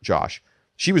earlier, Josh,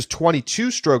 she was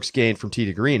 22 strokes gained from tee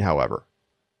to green, however.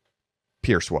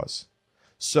 Pierce was.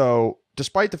 So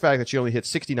despite the fact that she only hit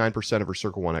 69% of her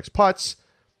Circle 1X putts,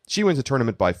 she wins the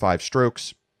tournament by 5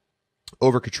 strokes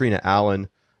over Katrina Allen.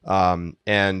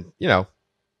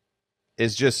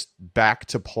 Is just back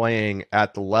to playing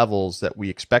at the levels that we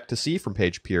expect to see from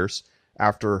Paige Pierce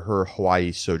after her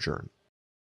Hawaii sojourn.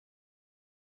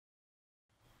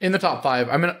 In the top five,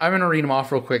 I'm gonna read them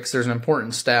off real quick because there's an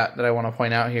important stat that I want to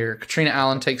point out here. Katrina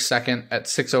Allen takes second at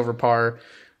 6 over par,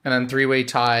 and then three-way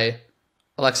tie,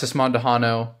 Alexis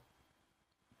Mondahano,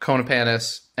 Kona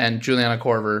Panis, and Juliana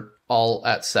Korver all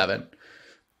at 7.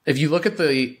 If you look at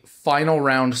the final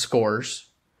round scores,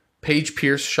 Paige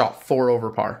Pierce shot 4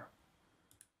 over par.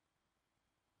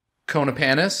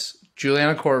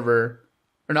 Juliana Korver,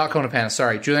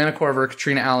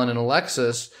 Katrina Allen, and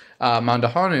Alexis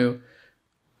Mondahanu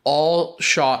all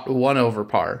shot 1 over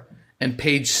par, and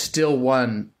Paige still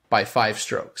won by 5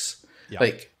 strokes.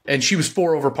 Yeah. And she was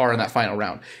 4 over par in that final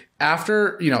round.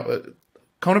 After,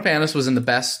 Kona Panis was in the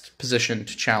best position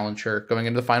to challenge her going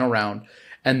into the final round,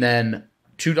 and then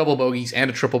 2 double bogeys and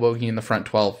a triple bogey in the front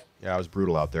 12. Yeah, it was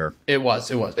brutal out there. It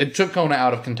was. It took Kona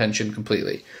out of contention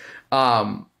completely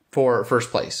for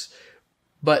first place.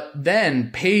 But then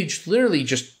Paige literally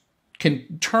just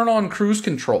can turn on cruise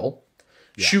control,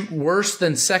 shoot worse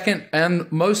than second and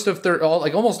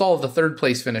almost all of the third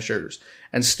place finishers,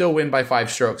 and still win by 5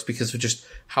 strokes because of just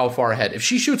how far ahead. If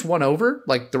she shoots 1 over,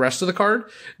 like the rest of the card,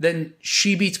 then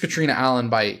she beats Katrina Allen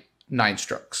by 9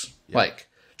 strokes. Yeah.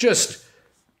 Just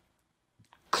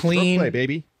clean play,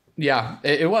 baby. Yeah,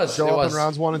 it was. Show up in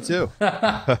rounds 1 and 2.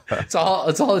 It's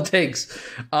all it takes.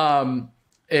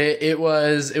 It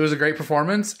was a great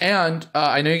performance, and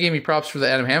I know you gave me props for the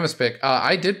Adam Hammes pick.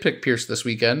 I did pick Pierce this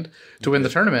weekend to win the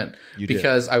tournament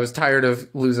because I was tired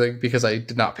of losing because I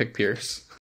did not pick Pierce.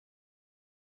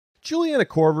 Juliana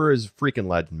Korver is a freaking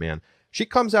legend, man. She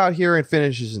comes out here and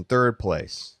finishes in third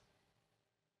place.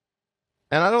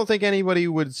 And I don't think anybody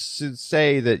would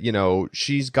say that, you know,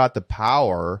 she's got the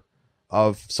power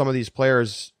of some of these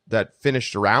players that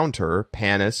finished around her,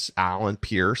 Panis, Allen,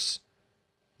 Pierce.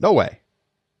 No way.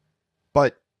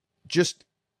 But just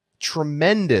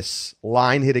tremendous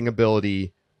line hitting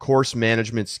ability, course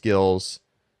management skills.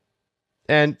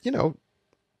 And, you know,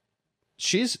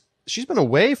 she's been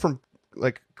away from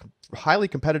like highly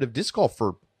competitive disc golf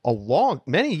for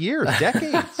many years,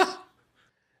 decades.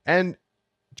 And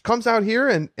comes out here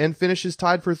and finishes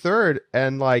tied for third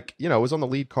and, like, you know, was on the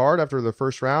lead card after the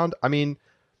first round. I mean,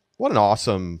 what an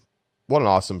awesome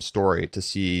story to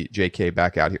see JK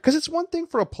back out here. Because it's one thing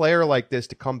for a player like this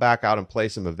to come back out and play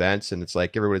some events, and it's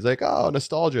like everybody's like, oh,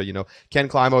 nostalgia. You know, Ken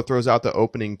Climo throws out the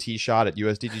opening tee shot at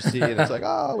USDGC, and it's like,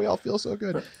 oh, we all feel so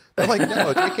good. But like,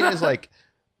 no, JK is like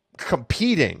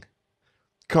competing.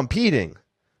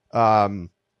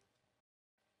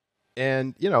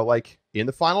 And, you know, like in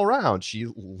the final round, she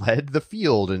led the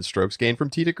field in strokes gained from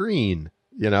tee to green.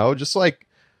 You know, just like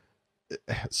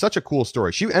such a cool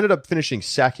story. She ended up finishing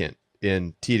second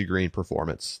in tee to green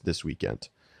performance this weekend.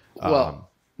 Well,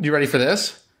 you ready for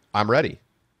this? I'm ready.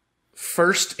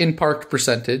 First in parked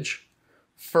percentage,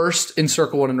 first in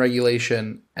circle one in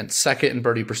regulation, and second in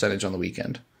birdie percentage on the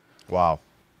weekend. Wow.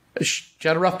 She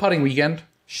had a rough putting weekend.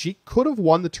 She could have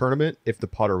won the tournament if the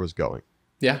putter was going.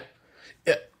 Yeah.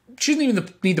 She didn't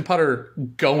even need the putter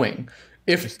going.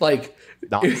 If like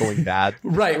not going bad.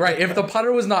 Right. If the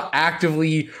putter was not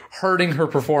actively hurting her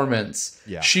performance,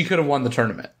 she could have won the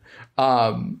tournament.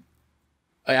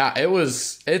 Yeah,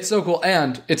 it's so cool.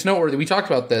 And it's noteworthy. We talked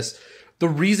about this. The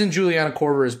reason Juliana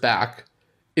Korver is back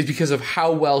is because of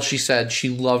how well she said she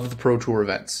loved the Pro Tour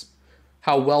events,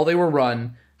 how well they were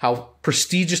run, how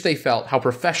prestigious they felt, how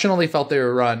professional they felt they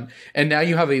were run. And now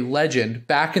you have a legend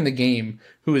back in the game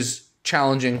who is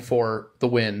challenging for the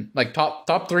win, like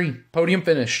top three podium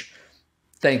finish.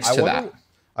 Thanks to that.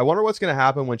 I wonder what's going to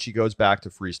happen when she goes back to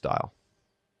freestyle,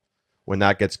 when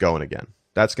that gets going again.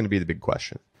 That's going to be the big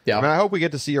question. Yeah. I mean, I hope we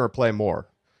get to see her play more.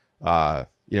 You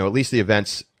know, at least the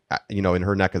events, you know, in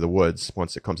her neck of the woods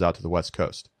once it comes out to the West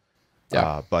Coast.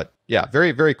 Yeah. But yeah,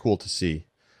 very, very cool to see.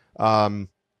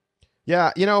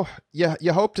 Yeah, you know,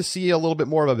 you hope to see a little bit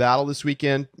more of a battle this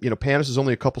weekend. You know, Panis is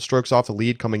only a couple strokes off the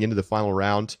lead coming into the final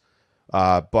round.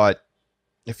 But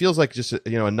it feels like just,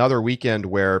 you know, another weekend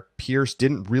where Pierce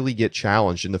didn't really get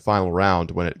challenged in the final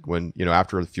round when you know,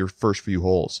 after the first few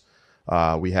holes.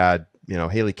 We had, you know,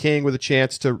 Haley King with a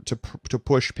chance to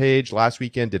push Paige last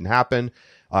weekend. Didn't happen.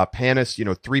 Panis, you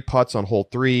know, 3 putts on hole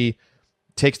 3,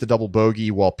 takes the double bogey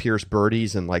while Pierce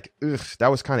birdies, and like, that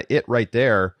was kind of it right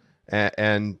there.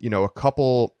 And you know,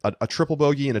 a triple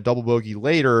bogey and a double bogey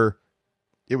later,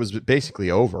 it was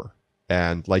basically over.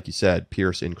 And like you said,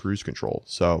 Pierce in cruise control.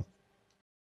 So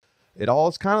it all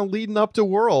is kind of leading up to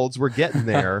Worlds. We're getting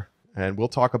there, and we'll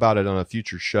talk about it on a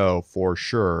future show for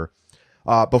sure.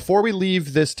 Before we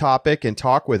leave this topic and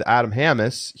talk with Adam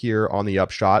Hammes here on the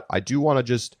Upshot, I do want to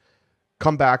just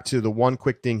come back to the one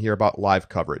quick thing here about live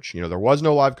coverage. You know, there was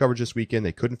no live coverage this weekend.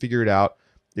 They couldn't figure it out.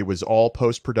 It was all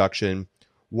post-production.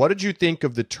 What did you think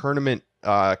of the tournament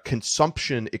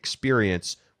consumption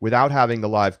experience without having the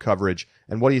live coverage,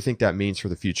 and what do you think that means for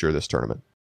the future of this tournament?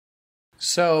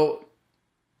 So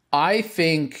I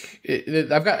think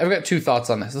I've got 2 thoughts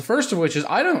on this. The first of which is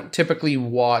I don't typically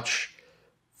watch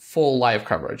full live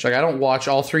coverage. Like, I don't watch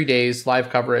all 3 days live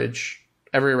coverage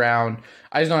every round.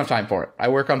 I just don't have time for it. I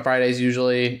work on Fridays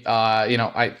usually. You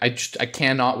know, I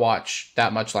cannot watch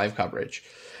that much live coverage.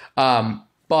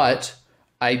 But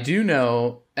I do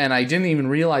know, and I didn't even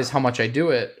realize how much I do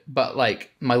it, but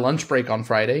like my lunch break on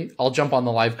Friday, I'll jump on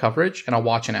the live coverage and I'll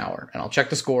watch an hour and I'll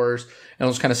check the scores and I'll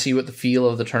just kind of see what the feel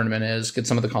of the tournament is, get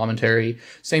some of the commentary.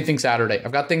 Same thing Saturday.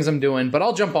 I've got things I'm doing, but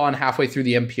I'll jump on halfway through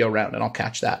the MPO round and I'll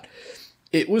catch that.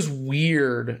 It was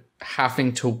weird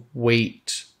having to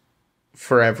wait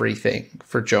for everything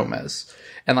for Jomez.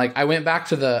 And like, I went back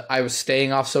to I was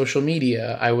staying off social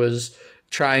media. I was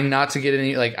trying not to get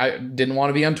any, like, I didn't want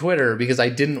to be on Twitter because I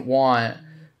didn't want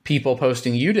people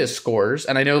posting UDIS scores.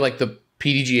 And I know like the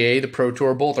PDGA, the Pro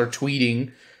Tour, both are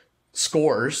tweeting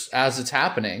scores as it's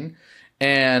happening.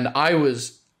 And I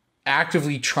was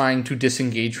actively trying to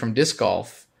disengage from disc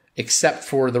golf, except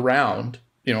for the round,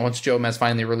 you know, once Jomez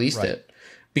finally released it,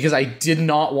 because I did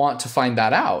not want to find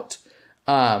that out.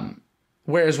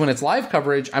 Whereas when it's live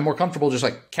coverage, I'm more comfortable just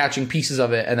like catching pieces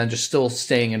of it and then just still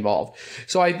staying involved.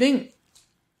 So I think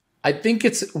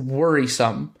it's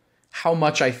worrisome how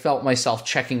much I felt myself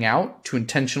checking out to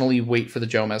intentionally wait for the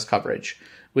Jomez coverage,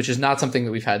 which is not something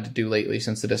that we've had to do lately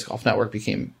since the Disc Golf Network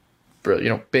became,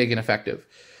 big and effective.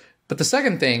 But the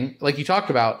second thing, like you talked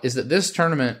about, is that this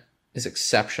tournament is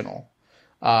exceptional.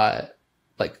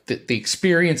 Like the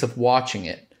experience of watching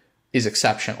it is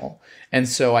exceptional. And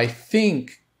so I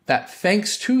think that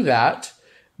thanks to that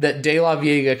De La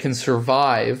Vega can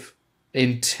survive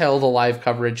until the live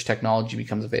coverage technology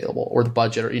becomes available, or the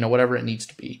budget, or whatever it needs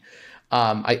to be.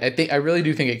 I really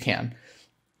do think it can.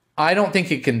 I don't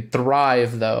think it can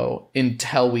thrive though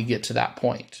until we get to that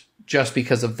point, just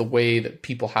because of the way that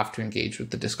people have to engage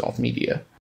with the disc golf media.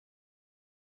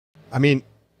 I mean,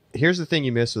 here's the thing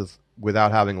you miss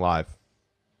without having live.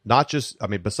 Not just,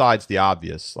 besides the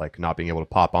obvious, like not being able to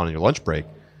pop on your lunch break,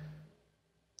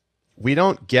 we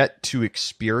don't get to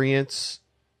experience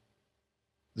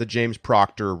the James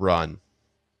Proctor run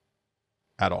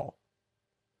at all.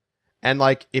 And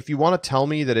like, if you want to tell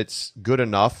me that it's good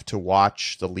enough to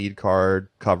watch the lead card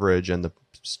coverage and the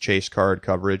chase card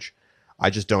coverage, I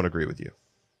just don't agree with you.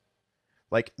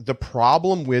 Like, the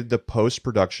problem with the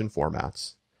post-production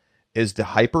formats is the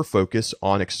hyper focus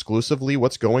on exclusively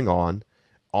what's going on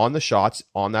the shots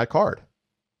on that card.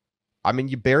 I mean,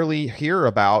 you barely hear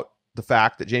about the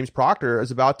fact that James Proctor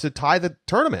is about to tie the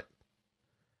tournament.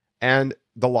 And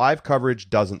the live coverage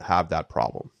doesn't have that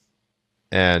problem.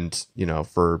 And,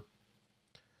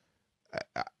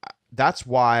 that's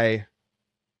why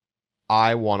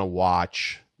I want to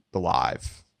watch the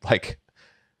live. Like,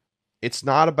 it's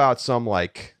not about some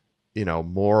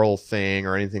moral thing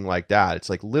or anything like that. It's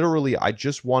like, literally, I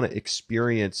just want to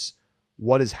experience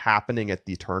what is happening at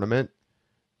the tournament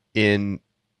in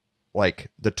like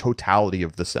the totality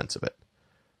of the sense of it.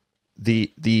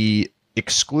 The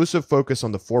exclusive focus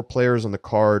on the 4 players on the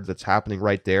card that's happening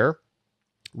right there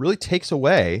really takes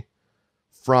away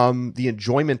from the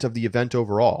enjoyment of the event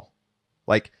overall.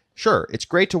 Like, sure, it's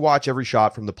great to watch every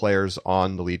shot from the players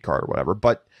on the lead card or whatever,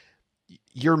 but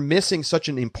you're missing such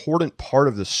an important part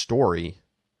of the story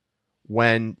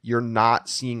when you're not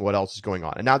seeing what else is going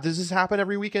on. And now, does this happen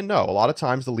every weekend? No. A lot of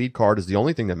times the lead card is the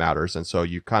only thing that matters, and so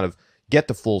you kind of get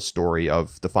the full story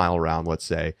of the final round, let's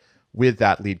say, with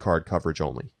that lead card coverage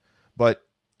only. But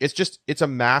it's a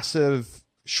massive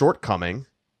shortcoming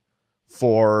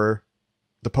for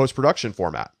the post-production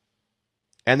format.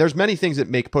 And there's many things that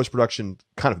make post-production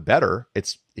kind of better.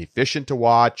 It's efficient to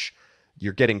watch.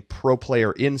 You're getting pro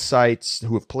player insights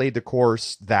who have played the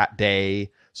course that day,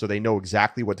 so they know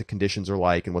exactly what the conditions are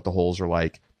like and what the holes are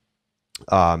like.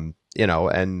 And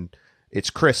it's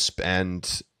crisp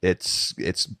and it's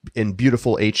in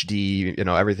beautiful HD,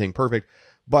 everything perfect.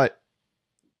 But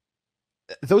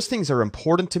those things are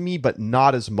important to me, but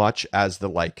not as much as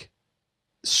the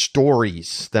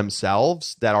stories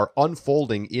themselves that are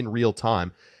unfolding in real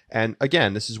time. And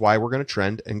again, this is why we're going to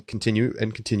trend and continue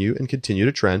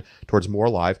to trend towards more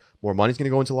live. More money's going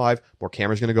to go into live. More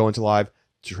cameras going to go into live.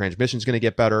 The transmission's going to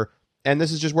get better. And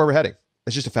this is just where we're heading.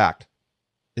 It's just a fact.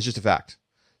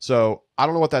 So I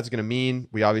don't know what that's going to mean.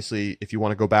 We obviously, if you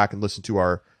want to go back and listen to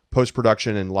our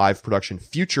post-production and live production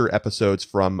future episodes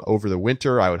from over the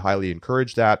winter, I would highly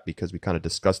encourage that because we kind of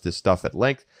discussed this stuff at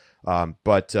length.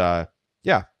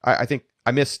 Yeah, I think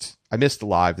I missed the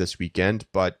live this weekend,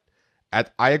 but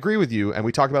I agree with you, and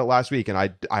we talked about it last week, and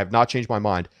I have not changed my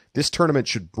mind. This tournament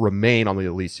should remain on the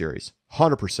Elite Series,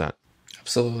 100%.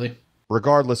 Absolutely.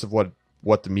 Regardless of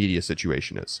what the media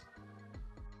situation is.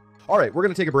 All right, we're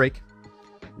going to take a break.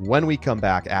 When we come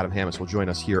back, Adam Hammis will join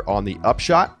us here on the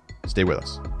Upshot. Stay with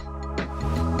us.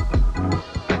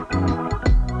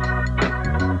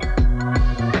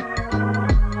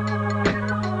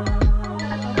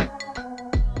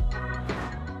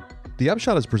 The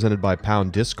Upshot is presented by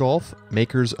Pound Disc Golf,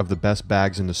 makers of the best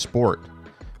bags in the sport.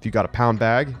 If you got a Pound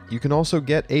bag, you can also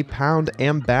get a Pound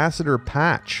Ambassador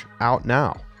patch out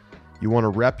now. You want to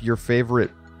rep your favorite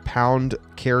Pound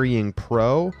carrying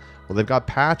pro? Well, they've got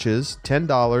patches, $10,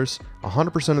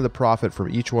 100% of the profit from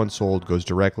each one sold goes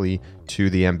directly to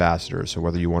the ambassador. So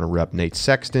whether you want to rep Nate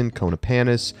Sexton, Kona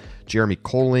Panis, Jeremy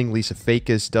Coling, Lisa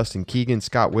Fakis, Dustin Keegan,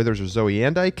 Scott Withers, or Zoe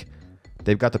Andike,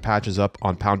 they've got the patches up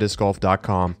on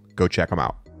pounddiscgolf.com. Go check them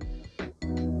out.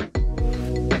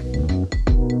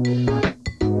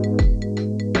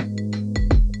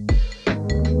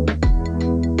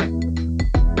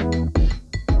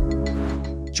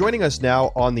 Joining us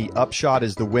now on the Upshot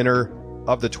is the winner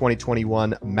of the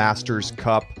 2021 Masters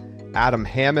Cup, Adam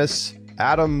Hammis.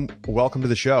 Adam, welcome to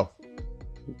the show.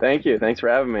 Thank you. Thanks for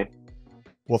having me.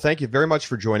 Well, thank you very much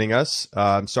for joining us.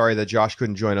 I'm sorry that Josh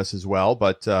couldn't join us as well,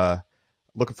 but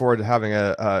looking forward to having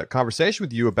a conversation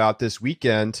with you about this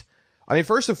weekend. I mean,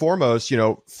 first and foremost,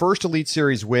 first Elite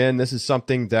Series win. This is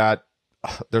something that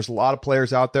there's a lot of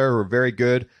players out there who are very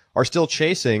good, are still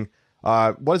chasing.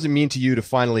 What does it mean to you to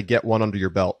finally get one under your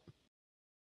belt?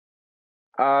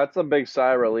 It's a big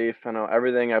sigh of relief. I know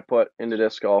everything I put into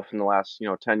disc golf in the last,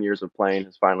 10 years of playing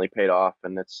has finally paid off,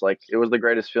 and it's like it was the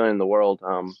greatest feeling in the world.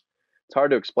 It's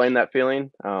hard to explain that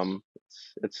feeling.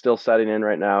 It's still setting in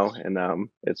right now, and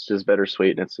it's just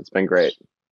bittersweet, and it's been great.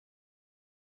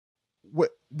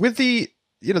 With the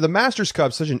Masters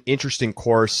Cup, such an interesting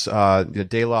course.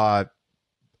 De La,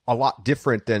 a lot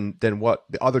different than what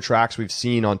the other tracks we've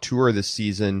seen on tour this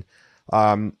season.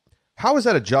 How was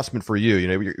that adjustment for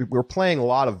you? We're playing a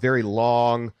lot of very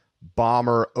long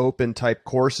bomber open type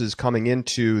courses coming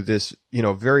into this,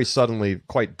 very suddenly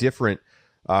quite different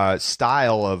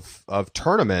style of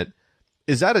tournament.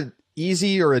 Is that an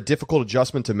easy or a difficult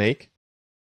adjustment to make?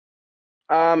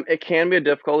 It can be a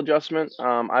difficult adjustment.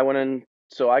 I went in,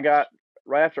 so I got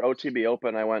right after OTB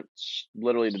Open. I went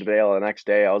literally to Vail the next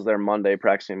day. I was there Monday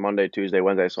practicing Monday, Tuesday,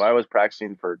 Wednesday. So I was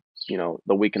practicing for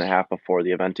the week and a half before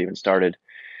the event even started.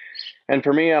 And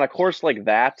for me, on a course like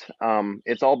that,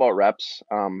 it's all about reps.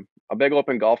 A big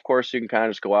open golf course, you can kind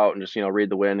of just go out and just, read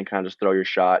the wind and kind of just throw your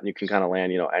shot, and you can kind of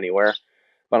land, anywhere.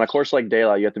 But on a course like De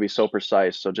La, you have to be so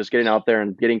precise. So just getting out there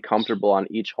and getting comfortable on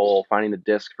each hole, finding the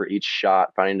disc for each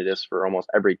shot, finding the disc for almost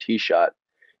every tee shot.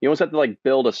 You almost have to like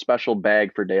build a special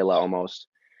bag for De La almost.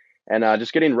 And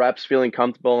just getting reps, feeling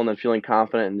comfortable, and then feeling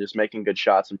confident and just making good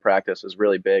shots in practice is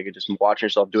really big. And just watching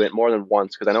yourself do it more than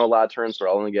once, because I know a lot of tournaments where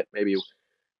I'll only get maybe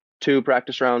 2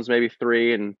 practice rounds, maybe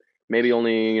 3, and maybe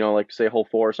only, like say hole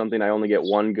 4 or something, I only get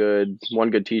one good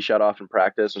tee shot off in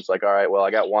practice. And it's like, all right, well,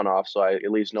 I got one off, so I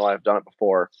at least know I've done it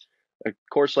before. A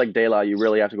course like De La, you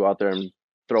really have to go out there and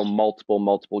throw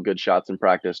multiple good shots in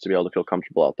practice to be able to feel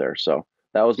comfortable out there. So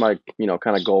that was my,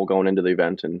 kind of goal going into the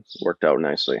event, and worked out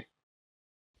nicely.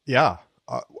 Yeah.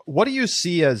 What do you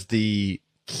see as the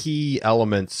key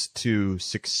elements to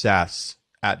success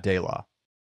at De La?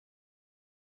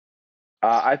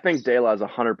 I think De La is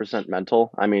 100% mental.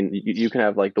 I mean, you can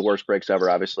have like the worst breaks ever,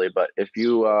 obviously, but if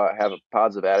you have a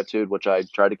positive attitude, which I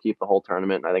tried to keep the whole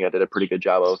tournament, and I think I did a pretty good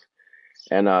job of,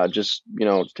 and just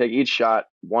take each shot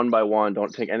one by one.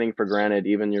 Don't take anything for granted.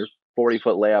 Even your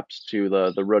 40-foot layups to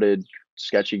the rooted,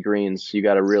 sketchy greens, you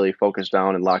got to really focus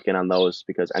down and lock in on those,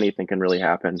 because anything can really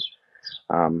happen.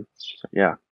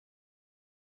 Yeah.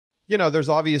 There's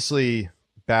obviously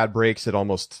bad breaks at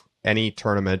almost any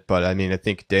tournament, but I mean, I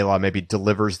think De La maybe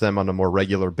delivers them on a more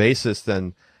regular basis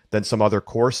than some other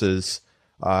courses.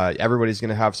 Everybody's going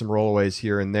to have some rollaways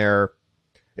here and there.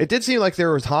 It did seem like there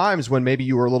were times when maybe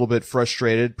you were a little bit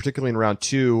frustrated, particularly in round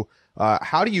 2.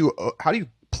 How do you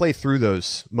play through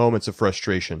those moments of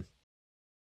frustration?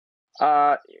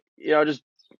 Just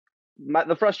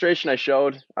the frustration I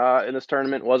showed in this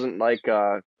tournament wasn't like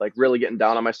really getting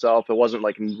down on myself. It wasn't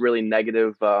like really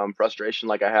negative frustration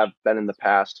like I have been in the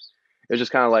past. It was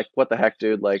just kind of like, what the heck,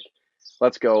 dude? Like,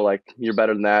 let's go. Like, you're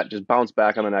better than that. Just bounce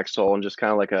back on the next hole, and just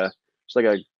kind of like a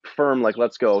firm, like,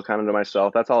 let's go kind of to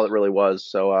myself. That's all it really was.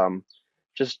 So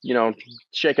just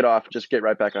shake it off. Just get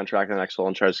right back on track on the next hole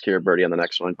and try to secure a birdie on the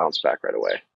next one and bounce back right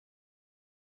away.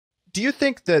 Do you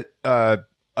think that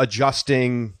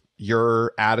adjusting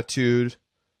your attitude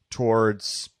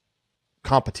towards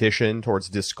competition, towards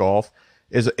disc golf,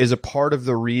 is a part of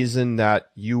the reason that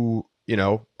you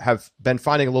have been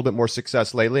finding a little bit more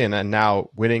success lately and now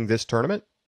winning this tournament?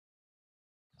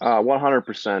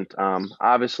 100%.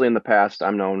 Obviously in the past,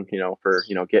 I'm known, for,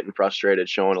 getting frustrated,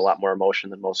 showing a lot more emotion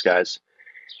than most guys.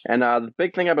 And the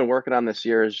big thing I've been working on this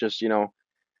year is just,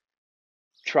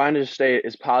 trying to stay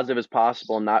as positive as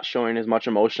possible, not showing as much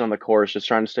emotion on the course, just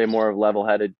trying to stay more of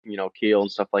level-headed, keel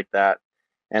and stuff like that.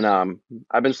 And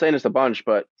I've been saying this a bunch,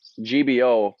 but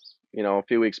GBO, a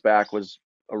few weeks back was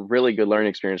a really good learning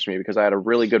experience for me, because I had a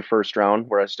really good first round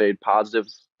where I stayed positive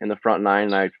in the front 9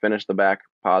 and I finished the back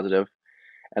positive.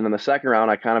 And then the second round,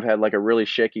 I kind of had like a really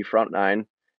shaky front 9,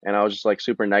 and I was just like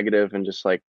super negative and just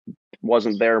like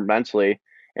wasn't there mentally.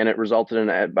 And it resulted in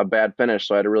a bad finish.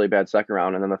 So I had a really bad second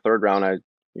round. And then the third round, I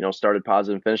started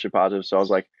positive and finished it positive. So I was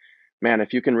like, man,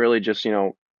 if you can really just,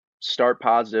 start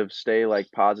positive, stay like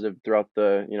positive throughout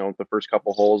the, the first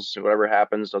couple holes, whatever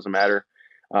happens, doesn't matter.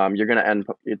 You're going to end,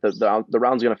 the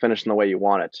round's going to finish in the way you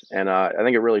want it. And I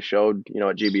think it really showed,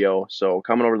 at GBO. So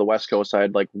coming over to the West Coast, I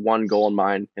had like one goal in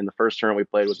mind. In the first tournament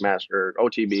we played was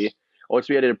OTB.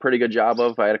 OTB I did a pretty good job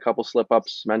of. I had a couple slip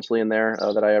ups mentally in there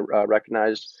that I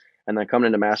recognized. And then coming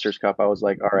into Masters Cup, I was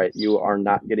like, all right, you are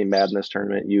not getting mad in this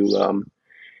tournament.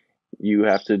 you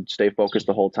have to stay focused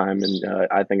the whole time, and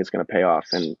I think it's going to pay off.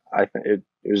 And I think it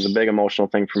was a big emotional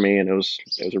thing for me, and it was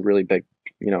a really big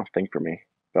thing for me.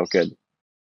 Felt good.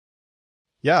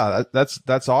 Yeah,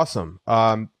 that's awesome.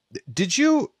 Did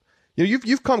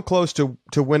you've come close to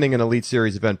winning an Elite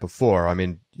Series event before? I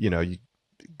mean, you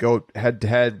go head to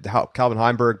head Calvin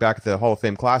Heimberg back at the Hall of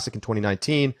Fame Classic in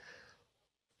 2019.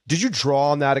 Did you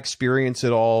draw on that experience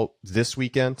at all this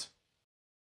weekend?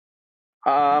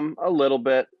 A little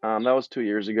bit. That was 2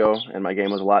 years ago, and my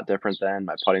game was a lot different then.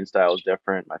 My putting style was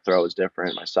different. My throw was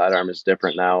different. My sidearm is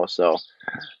different now. So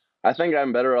I think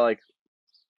I'm better. Like,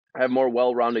 I have more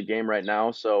well-rounded game right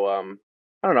now. So I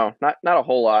don't know, not a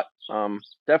whole lot.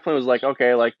 Definitely was like,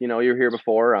 okay, like you're here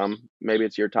before. Maybe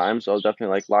it's your time. So I was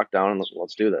definitely like locked down and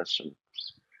let's do this. And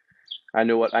I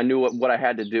knew what I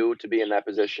had to do to be in that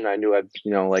position. I knew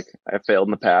like I failed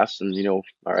in the past, and all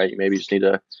right, maybe you just need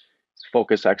to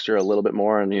focus extra a little bit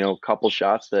more, and a couple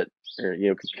shots that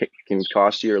can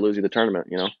cost you or lose you the tournament.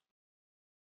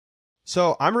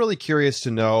 So I'm really curious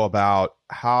to know about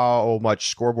how much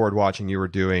scoreboard watching you were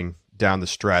doing down the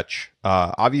stretch.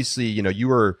 Obviously, you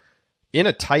were in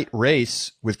a tight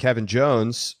race with Kevin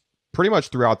Jones pretty much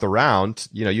throughout the round.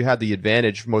 You had the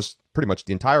advantage pretty much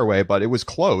the entire way, but it was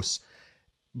close.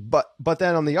 But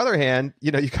then on the other hand,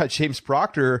 you got James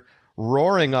Proctor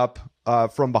roaring up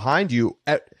from behind you.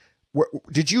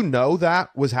 Did you know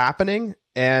that was happening?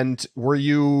 And were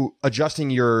you adjusting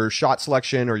your shot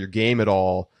selection or your game at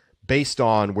all based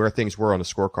on where things were on the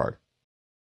scorecard?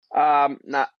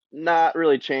 Not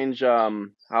really change how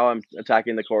I'm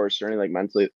attacking the course or any like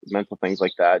mental things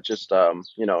like that. Just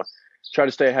try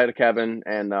to stay ahead of Kevin.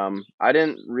 And I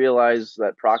didn't realize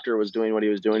that Proctor was doing what he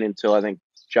was doing until I think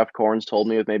Jeff Corns told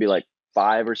me with maybe like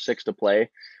 5 or 6 to play.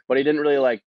 But he didn't really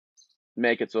like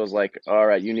make it so I was like, all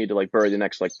right, you need to like birdie the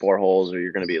next like 4 holes or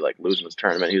you're going to be like losing this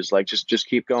tournament. He was like, just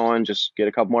keep going, just get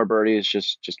a couple more birdies,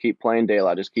 just keep playing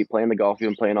daylight, just keep playing the golf you've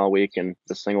been playing all week, and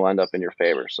this thing will end up in your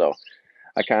favor. So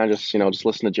I kind of just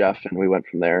listened to Jeff, and we went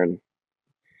from there, and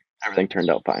everything turned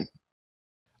out fine.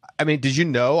 I mean, did you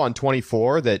know on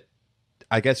 24 that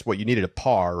I guess what you needed a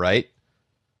par, right?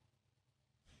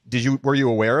 Were you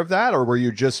aware of that, or were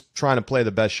you just trying to play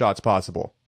the best shots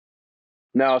possible?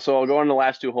 No, so going to the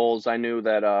last 2 holes, I knew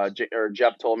that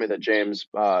Jeff told me that James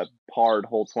parred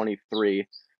hole 23.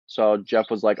 So Jeff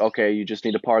was like, okay, you just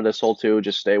need to par this hole too.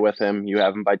 Just stay with him. You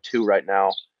have him by 2 right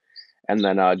now. And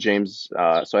then James,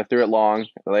 so I threw it long,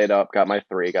 laid up, got my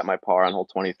 3, got my par on hole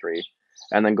 23.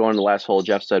 And then going to the last hole,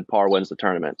 Jeff said par wins the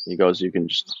tournament. He goes, you can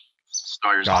just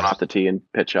start your zone off the tee and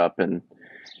pitch up. And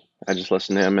I just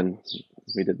listened to him, and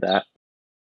we did that.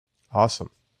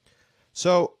 Awesome.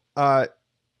 So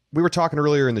we were talking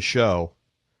earlier in the show.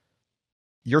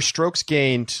 Your strokes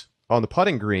gained on the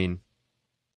putting green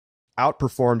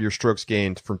outperformed your strokes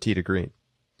gained from tee to green.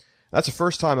 That's the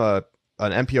first time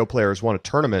an MPO player has won a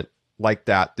tournament like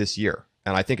that this year,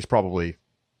 and I think it's probably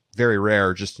very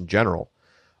rare just in general.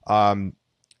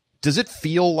 Does it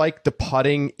feel like the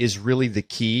putting is really the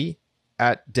key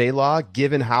at De La,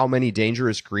 given how many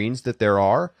dangerous greens that there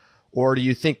are, or do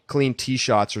you think clean tee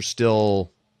shots are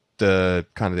still the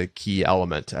kind of the key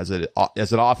element as it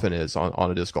often is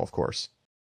on a disc golf course?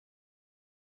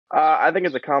 I think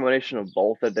it's a combination of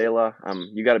both at De La.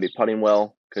 You got to be putting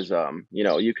well, because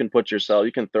you can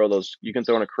you can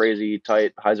throw in a crazy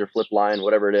tight hyzer flip line,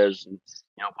 whatever it is, and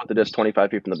put the disc 25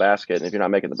 feet from the basket, and if you're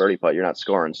not making the birdie putt, you're not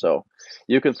scoring. So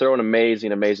you can throw an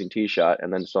amazing tee shot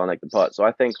and then still make the putt. So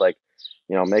I think like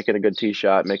making a good tee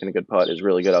shot, making a good putt is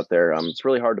really good out there. It's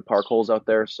really hard to park holes out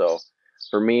there, so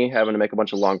for me, having to make a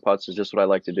bunch of long putts is just what I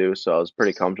like to do. So I was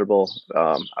pretty comfortable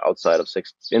inside of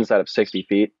 60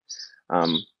 feet.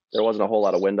 There wasn't a whole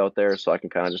lot of wind out there, so I can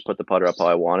kind of just put the putter up how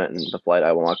I want it and the flight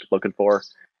I'm looking for,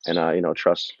 and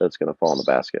trust that it's going to fall in the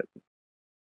basket.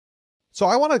 So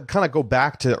I want to kind of go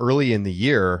back to early in the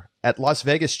year at Las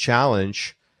Vegas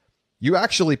Challenge. You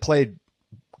actually played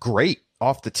great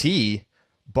off the tee,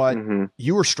 but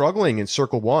you were struggling in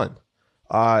circle 1.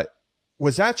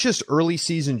 Was that just early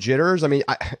season jitters? I mean,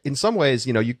 in some ways,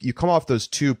 you come off those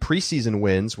 2 preseason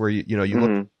wins where you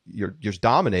look, you're just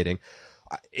dominating.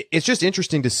 It's just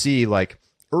interesting to see, like,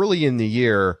 early in the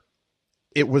year,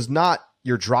 it was not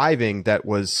your driving that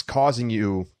was causing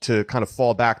you to kind of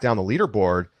fall back down the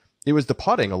leaderboard. It was the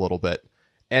putting a little bit.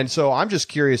 And so I'm just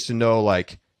curious to know,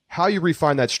 like, how you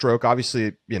refine that stroke.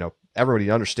 Obviously,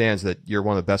 everybody understands that you're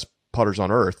one of the best putters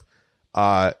on earth.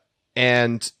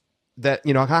 And that,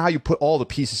 how you put all the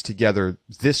pieces together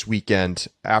this weekend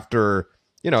after,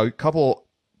 a couple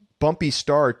bumpy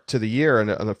start to the year and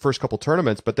the first couple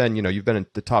tournaments, but then, you've been in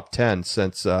the top 10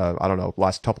 since,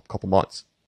 last couple months.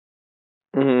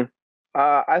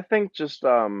 I think just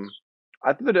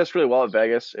I think they did really well at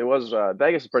Vegas. It was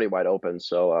Vegas is pretty wide open,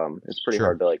 so it's pretty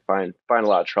hard Sure. to like find a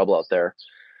lot of trouble out there.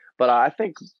 But I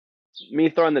think me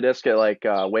throwing the disc at like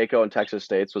Waco and Texas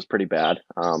States was pretty bad.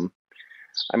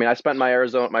 I mean, I spent my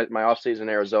off season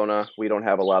in Arizona. We don't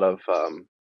have a lot of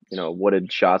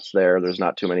wooded shots there. There's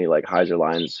not too many like hyzer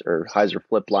lines or hyzer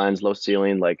flip lines, low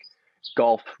ceiling like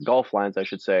golf lines, I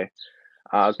should say.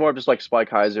 It's more of just like spike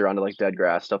hyzer onto like dead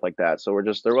grass, stuff like that. So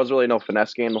there was really no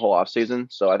finesse game the whole off season.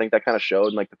 So I think that kind of showed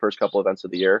in like the first couple events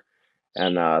of the year,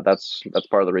 and that's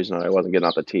part of the reason I wasn't getting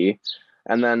off the tee.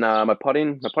 And then my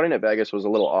putting at Vegas was a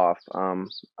little off.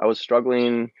 I was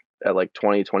struggling at like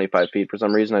 20, 25 feet for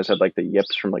some reason. I just had like the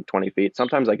yips from like 20 feet.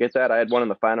 Sometimes I get that. I had one in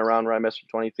the final round where I missed from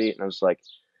 20 feet, and I was like,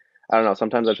 I don't know.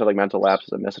 Sometimes I just had like mental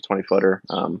lapses. I miss a 20-footer.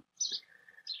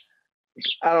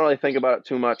 I don't really think about it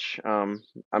too much. I'm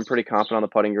pretty confident on the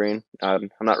putting green. I'm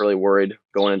not really worried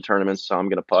going in tournaments, so I'm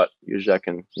gonna putt. Usually, I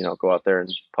can go out there and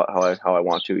putt how I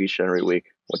want to each and every week,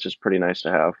 which is pretty nice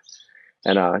to have.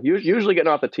 And usually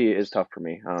getting off the tee is tough for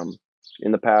me.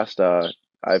 In the past,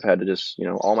 I've had to just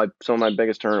some of my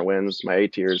biggest tournament wins, my A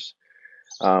tiers,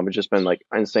 it's just been like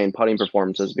insane putting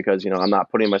performances because I'm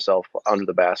not putting myself under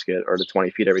the basket or to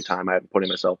 20 feet every time. I'm putting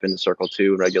myself in the circle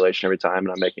two regulation every time,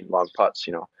 and I'm making long putts,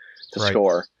 to Right.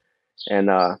 score. And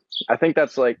I think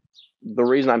that's like the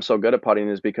reason I'm so good at putting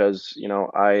is because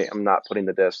I am not putting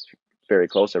the disc very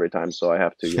close every time, so I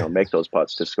have to make those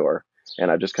putts to score.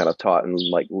 And I've just kind of taught and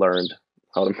like learned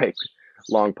how to make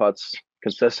long putts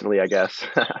consistently, I guess.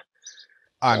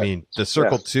 I mean, the Yeah.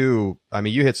 circle two, I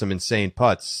mean, you hit some insane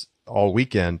putts all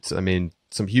weekend. I mean,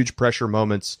 some huge pressure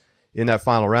moments in that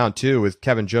final round too, with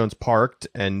Kevin Jones parked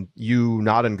and you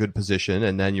not in good position,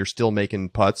 and then you're still making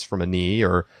putts from a knee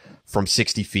or from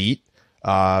 60 feet.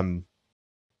 Um,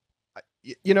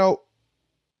 you know,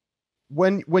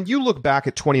 when you look back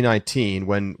at 2019,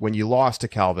 when you lost to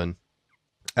Calvin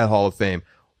at Hall of Fame,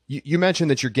 you mentioned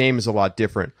that your game is a lot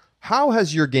different. How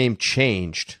has your game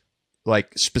changed,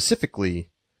 like specifically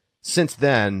since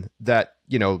then, that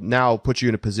now puts you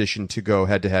in a position to go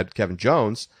head to head with Kevin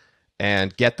Jones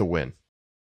and get the win?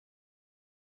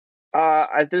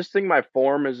 I just think my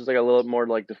form is just like a little more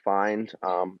like defined.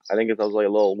 I think I was like a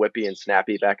little whippy and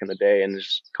snappy back in the day, and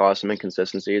just caused some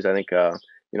inconsistencies. I think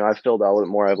I've filled out a little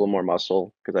bit more. I have a little more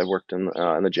muscle because I've worked in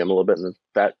the gym a little bit in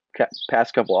the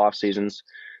past couple off seasons.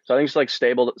 So I think it's like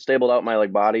stabled out my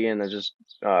like body, and it's just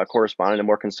corresponding to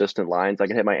more consistent lines. I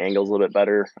can hit my angles a little bit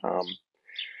better.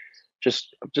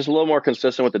 Just a little more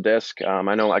consistent with the disc.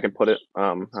 I know I can put it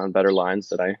on better lines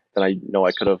than I know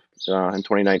I could have in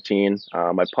 2019.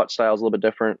 My putt style is a little bit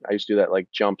different. I used to do that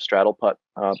like jump straddle putt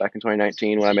back in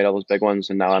 2019 when I made all those big ones,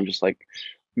 and now I'm just like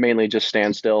mainly just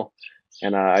stand still,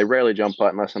 and I rarely jump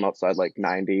putt unless I'm outside like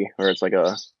 90 or it's like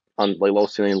like low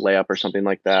ceiling layup or something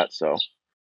like that. So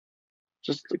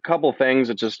just a couple things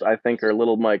that just I think are a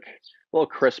little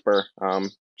crisper.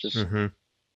 Just Mm-hmm.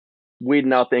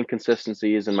 weeding out the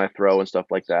inconsistencies in my throw and stuff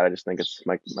like that. I just think it's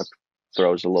my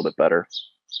throw is a little bit better.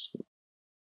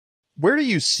 Where do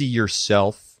you see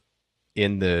yourself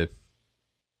in the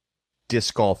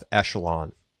disc golf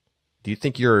echelon? Do you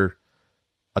think you're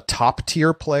a top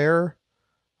tier player?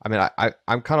 I mean,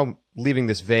 I'm kind of leaving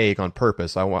this vague on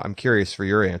purpose. I'm curious for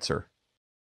your answer.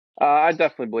 I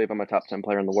definitely believe I'm a top 10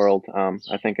 player in the world.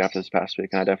 I think after this past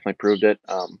week, I definitely proved it.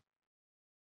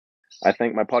 I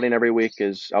think my putting every week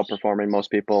is outperforming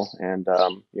most people, and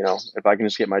if I can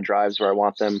just get my drives where I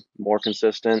want them, more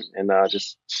consistent, and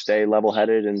just stay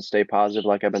level-headed and stay positive,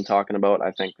 like I've been talking about,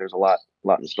 I think there's a lot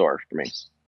in store for me.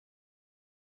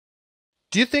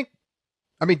 Do you think?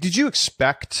 I mean, did you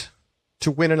expect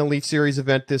to win an Elite Series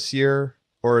event this year,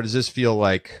 or does this feel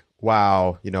like,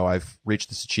 wow, I've reached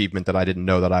this achievement that I didn't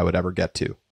know that I would ever get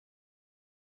to?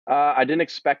 I didn't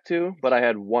expect to, but I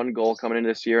had one goal coming into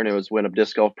this year, and it was win a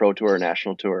disc golf pro tour or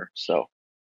national tour. So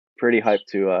pretty hyped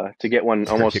to get one.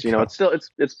 There you Almost, go.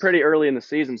 it's pretty early in the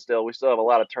season still. We still have a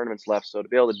lot of tournaments left, so to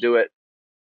be able to do it,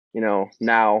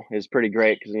 now is pretty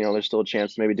great because there's still a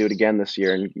chance to maybe do it again this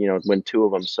year and win two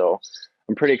of them. So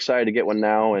I'm pretty excited to get one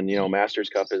now. And Masters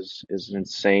Cup is an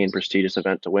insane prestigious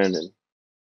event to win, and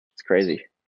it's crazy.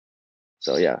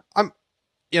 So yeah. I'm,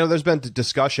 there's been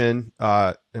discussion,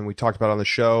 and we talked about on the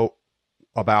show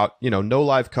about no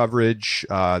live coverage.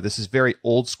 This is very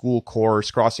old school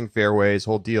course, crossing fairways,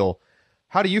 whole deal.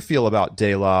 How do you feel about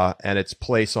De La and its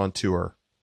place on tour?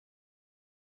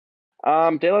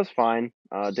 De La's fine.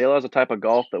 De La is a type of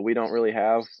golf that we don't really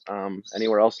have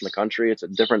anywhere else in the country. It's a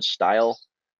different style.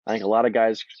 I think a lot of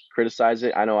guys criticize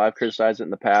it. I know I've criticized it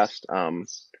in the past. Um,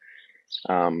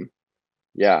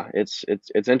 Yeah, it's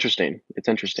interesting. It's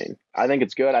interesting. I think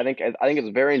it's good. I think it's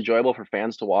very enjoyable for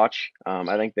fans to watch.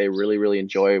 I think they really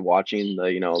enjoy watching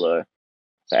the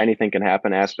anything can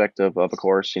happen aspect of a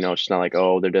course. It's just not like,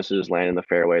 oh, their disc is landing in the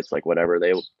fairway. It's like whatever.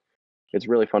 It's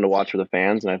really fun to watch for the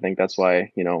fans, and I think that's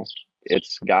why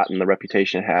it's gotten the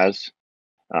reputation it has,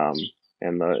 um,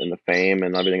 and the fame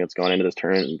and everything that's gone into this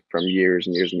tournament from years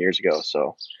and years and years ago.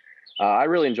 So I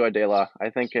really enjoyed De La. I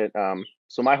think it.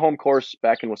 So my home course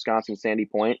back in Wisconsin, Sandy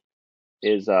Point,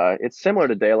 is it's similar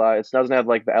to De La. It doesn't have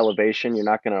like the elevation.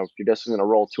 You're just gonna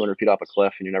roll 200 feet off a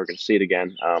cliff and you're never gonna see it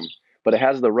again. But it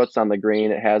has the roots on the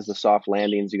green. It has the soft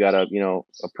landings. You gotta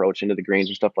approach into the greens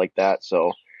and stuff like that.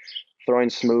 So throwing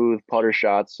smooth putter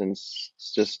shots and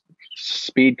just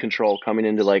speed control coming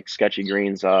into like sketchy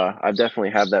greens. I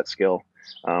definitely have that skill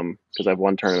because I've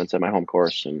won tournaments at my home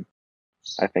course, and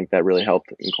I think that really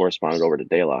helped and corresponded over to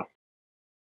De La.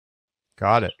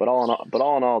 Got it. But all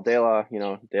in all, De La,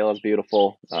 De La's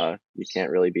beautiful. You can't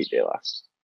really beat De La.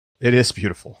 It is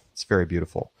beautiful. It's very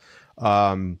beautiful.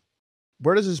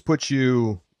 Where does this put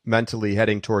you mentally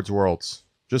heading towards Worlds?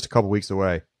 Just a couple weeks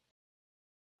away.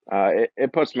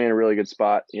 It puts me in a really good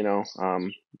spot.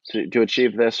 To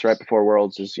achieve this right before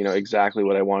Worlds is exactly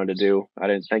what I wanted to do. I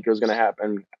didn't think it was going to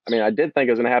happen. I mean, I did think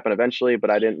it was going to happen eventually, but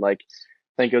I didn't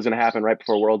think it was going to happen right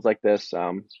before Worlds like this.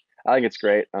 I think it's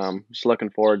great. Just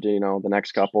looking forward to the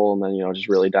next couple, and then just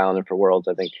really dialing in for Worlds.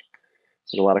 I think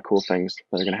there's a lot of cool things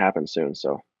that are going to happen soon.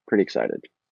 So pretty excited.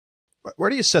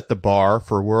 Where do you set the bar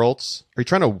for Worlds? Are you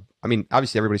trying to? I mean,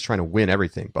 obviously everybody's trying to win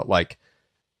everything, but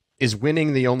is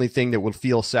winning the only thing that will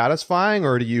feel satisfying,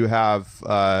 or do you have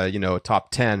a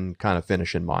top 10 kind of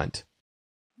finish in mind?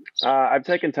 I've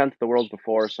taken 10th at the Worlds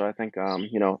before, so I think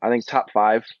I think top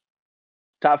five.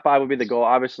 Top five would be the goal.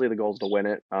 Obviously, the goal is to win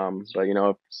it. But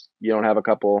if you don't have a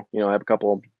couple, have a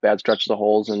couple bad stretches of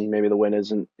holes, and maybe the win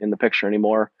isn't in the picture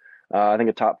anymore, I think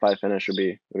a top five finish would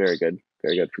be very good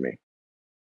for me.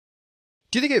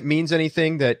 Do you think it means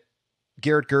anything that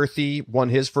Garrett Gurthie won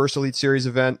his first Elite Series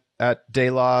event at De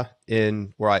La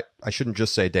I shouldn't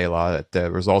just say De La,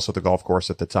 there was also the golf course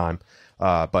at the time,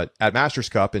 but at Masters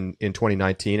Cup in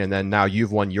 2019, and then now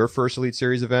you've won your first Elite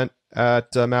Series event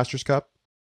at Masters Cup?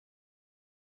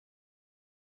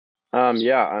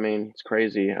 Yeah, I mean, it's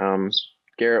crazy.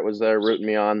 Garrett was there rooting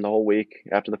me on the whole week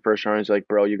after the first round. He's like,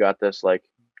 bro, you got this. Like,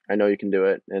 I know you can do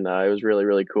it. And it was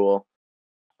really cool.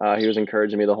 He was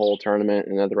encouraging me the whole tournament,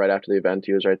 and then right after the event,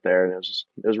 he was right there. And it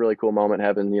was a really cool moment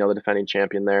having, the defending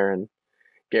champion there and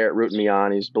Garrett rooting me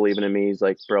on. He's believing in me. He's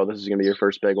like, bro, this is going to be your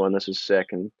first big one. This is sick.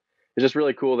 And it's just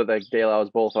really cool that De La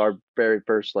was both our very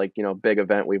first, big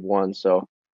event we've won. So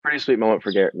pretty sweet moment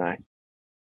for Garrett and I.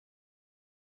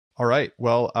 All right.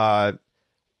 Well,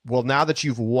 now that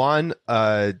you've won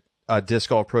a Disc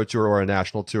Golf Pro Tour or a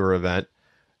National Tour event,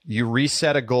 you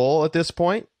reset a goal at this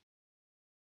point?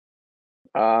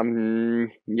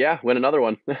 Yeah, win another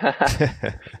one.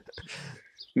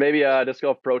 Maybe a Disc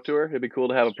Golf Pro Tour. It'd be cool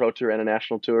to have a Pro Tour and a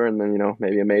National Tour, and then,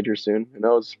 maybe a major soon. Who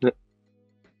knows?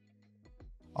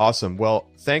 Awesome. Well,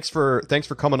 thanks for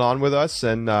coming on with us,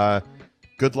 and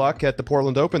good luck at the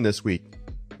Portland Open this week.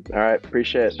 All right.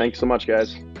 Appreciate it. Thanks so much,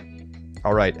 guys.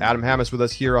 All right. Adam Hammes with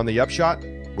us here on the Upshot.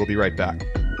 We'll be right back.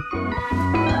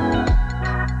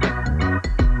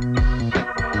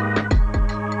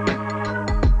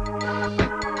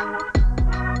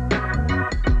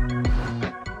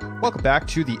 Welcome back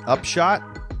to the Upshot.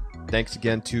 Thanks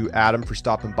again to Adam for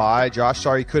stopping by. Josh,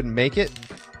 sorry you couldn't make it,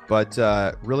 but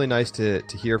really nice to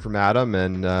hear from Adam.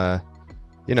 And,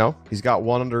 he's got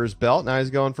one under his belt. Now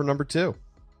he's going for number 2.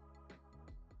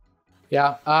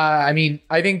 Yeah. I mean,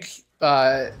 I think,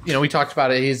 we talked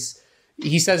about it.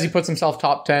 He says he puts himself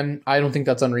top 10. I don't think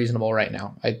that's unreasonable right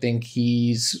now. I think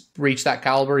he's reached that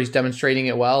caliber. He's demonstrating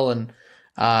it well, and,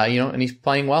 and he's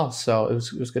playing well. So it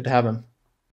was good to have him.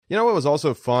 You know what was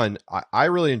also fun? I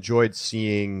really enjoyed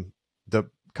seeing the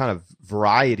kind of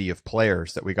variety of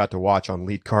players that we got to watch on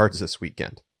lead cards this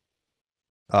weekend.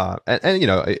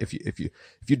 If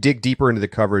you dig deeper into the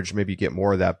coverage, maybe you get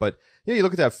more of that. But you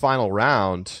look at that final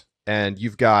round, and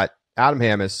you've got Adam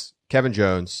Hammes, Kevin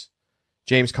Jones,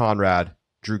 James Conrad,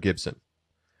 Drew Gibson.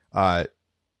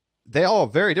 They all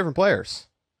have very different players,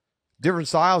 different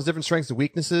styles, different strengths and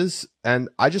weaknesses, and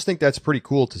I just think that's pretty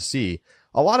cool to see.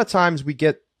 A lot of times we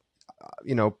get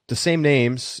the same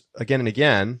names again and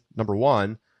again, number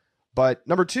one, but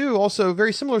number two, also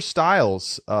very similar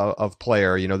styles of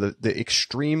player, the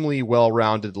extremely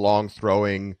well-rounded,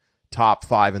 long-throwing top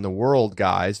 5 in the world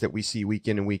guys that we see week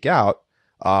in and week out.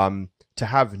 To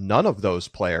have none of those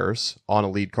players on a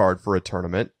lead card for a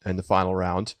tournament in the final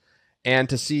round, and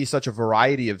to see such a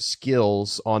variety of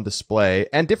skills on display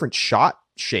and different shot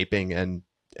shaping and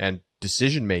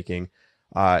decision making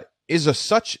is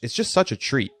it's just such a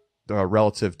treat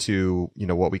relative to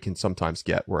what we can sometimes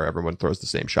get where everyone throws the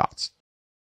same shots.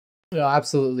 No,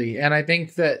 absolutely. And I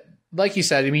think that, like you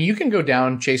said, I mean, you can go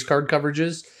down chase card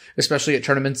coverages, especially at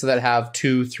tournaments that have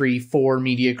 2, 3, 4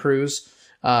 media crews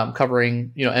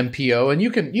covering, MPO, and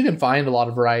you can find a lot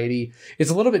of variety. It's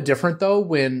a little bit different though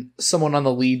when someone on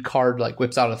the lead card like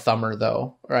whips out a thumber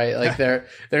though, right? Like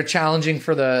they're challenging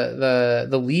for the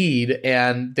lead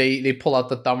and they pull out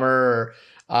the thumber. Or,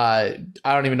 I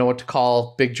don't even know what to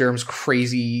call Big Germ's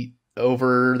crazy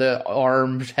over the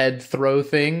arm head throw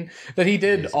thing that he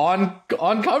did on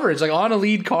coverage, like on a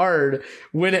lead card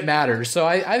when it matters. So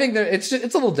I think that it's a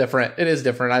little different. It is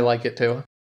different. I like it too.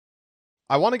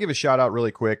 I want to give a shout out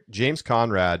really quick. James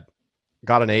Conrad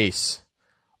got an ace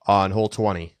on hole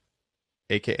 20,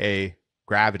 aka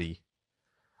Gravity.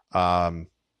 And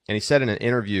he said in an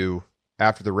interview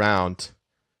after the round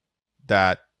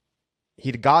that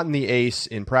he'd gotten the ace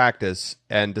in practice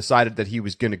and decided that he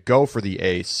was going to go for the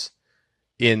ace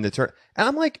in the turn. And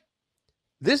I'm like,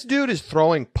 this dude is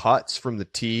throwing putts from the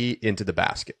tee into the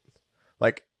basket.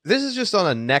 Like, this is just on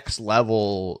a next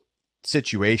level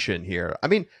situation here. I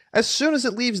mean, as soon as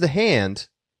it leaves the hand,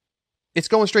 it's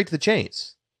going straight to the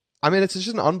chains. I mean, it's just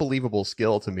an unbelievable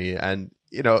skill to me. And,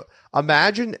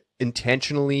 imagine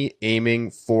intentionally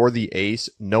aiming for the ace,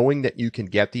 knowing that you can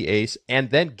get the ace, and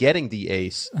then getting the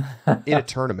ace in a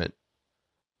tournament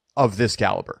of this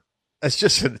caliber. It's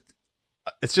just an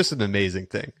amazing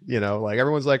thing. Like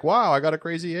everyone's like, wow, I got a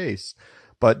crazy ace.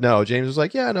 But no, James was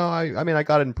like, yeah, no, I mean, I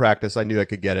got it in practice. I knew I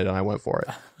could get it and I went for it.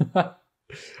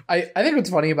 I think what's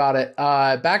funny about it,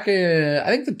 back in, I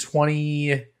think the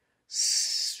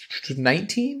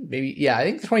 2019, maybe, yeah, I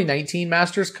think the 2019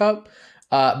 Masters Cup,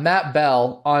 Matt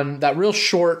Bell on that real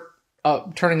short,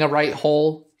 turning a right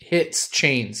hole, hits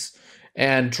chains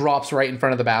and drops right in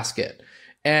front of the basket.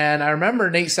 And I remember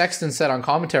Nate Sexton said on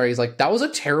commentary, he's like, that was a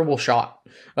terrible shot.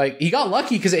 Like, he got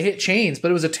lucky because it hit chains,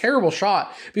 but it was a terrible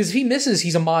shot because if he misses,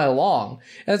 he's a mile long.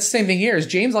 And it's the same thing here. Is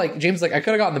James like, I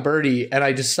could have gotten the birdie and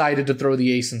I decided to throw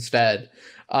the ace instead.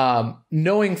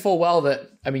 Knowing full well that,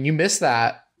 I mean, you miss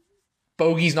that,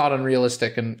 bogey's not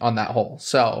unrealistic on that hole.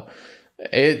 So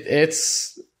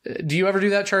it's, do you ever do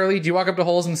that, Charlie? Do you walk up to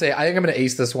holes and say, I think I'm going to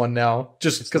ace this one now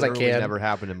just because I can? Never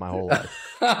happened in my whole life.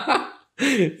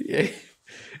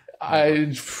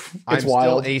 It's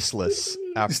wild. Still aceless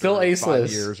after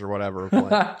 5 years or whatever.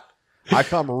 I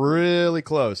come really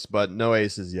close, but no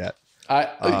aces yet.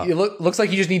 It looks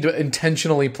like you just need to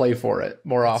intentionally play for it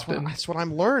more often. That's what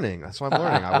I'm learning.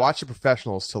 I watch the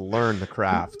professionals to learn the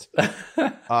craft.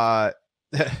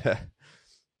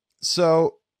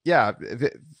 So yeah,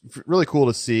 really cool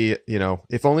to see.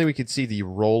 If only we could see the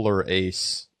roller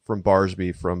ace from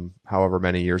Barsby from however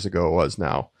many years ago it was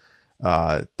now.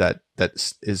 That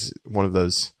is one of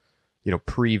those,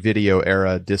 pre-video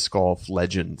era disc golf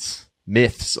legends,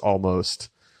 myths almost.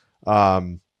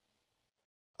 All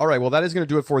right, well, that is going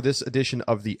to do it for this edition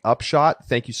of the Upshot.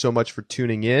 Thank you so much for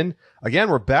tuning in. Again,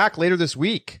 we're back later this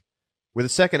week with a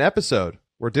second episode.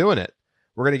 We're doing it.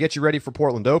 We're going to get you ready for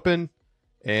Portland Open,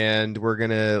 and we're going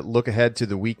to look ahead to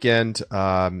the weekend.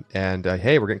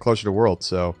 Hey, we're getting closer to World,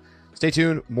 so stay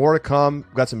tuned. More to come.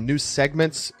 We've got some new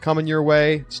segments coming your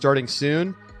way starting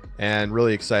soon, and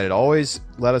really excited. Always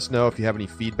let us know if you have any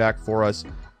feedback for us.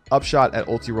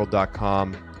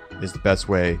 Upshot@ultiworld.com is the best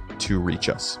way to reach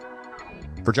us.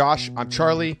 For Josh, I'm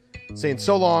Charlie, saying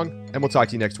so long, and we'll talk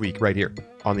to you next week right here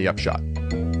on The Upshot.